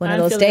 dude, it's one of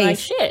those days. Like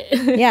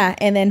shit. Yeah.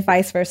 And then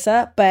vice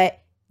versa. But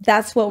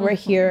that's what we're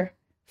here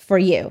for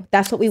you.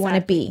 That's what we want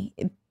to be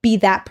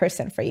that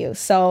person for you.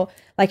 So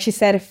like she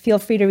said, feel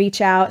free to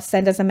reach out,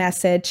 send us a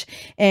message,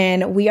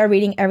 and we are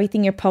reading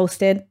everything you're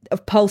posting.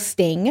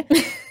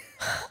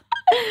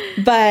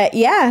 But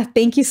yeah,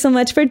 thank you so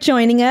much for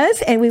joining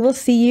us, and we will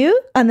see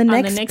you on the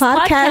next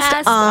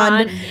podcast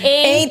on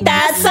Ain't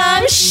That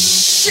Some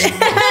Shh.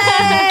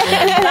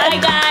 Bye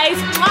guys.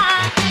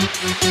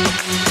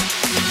 Mwah.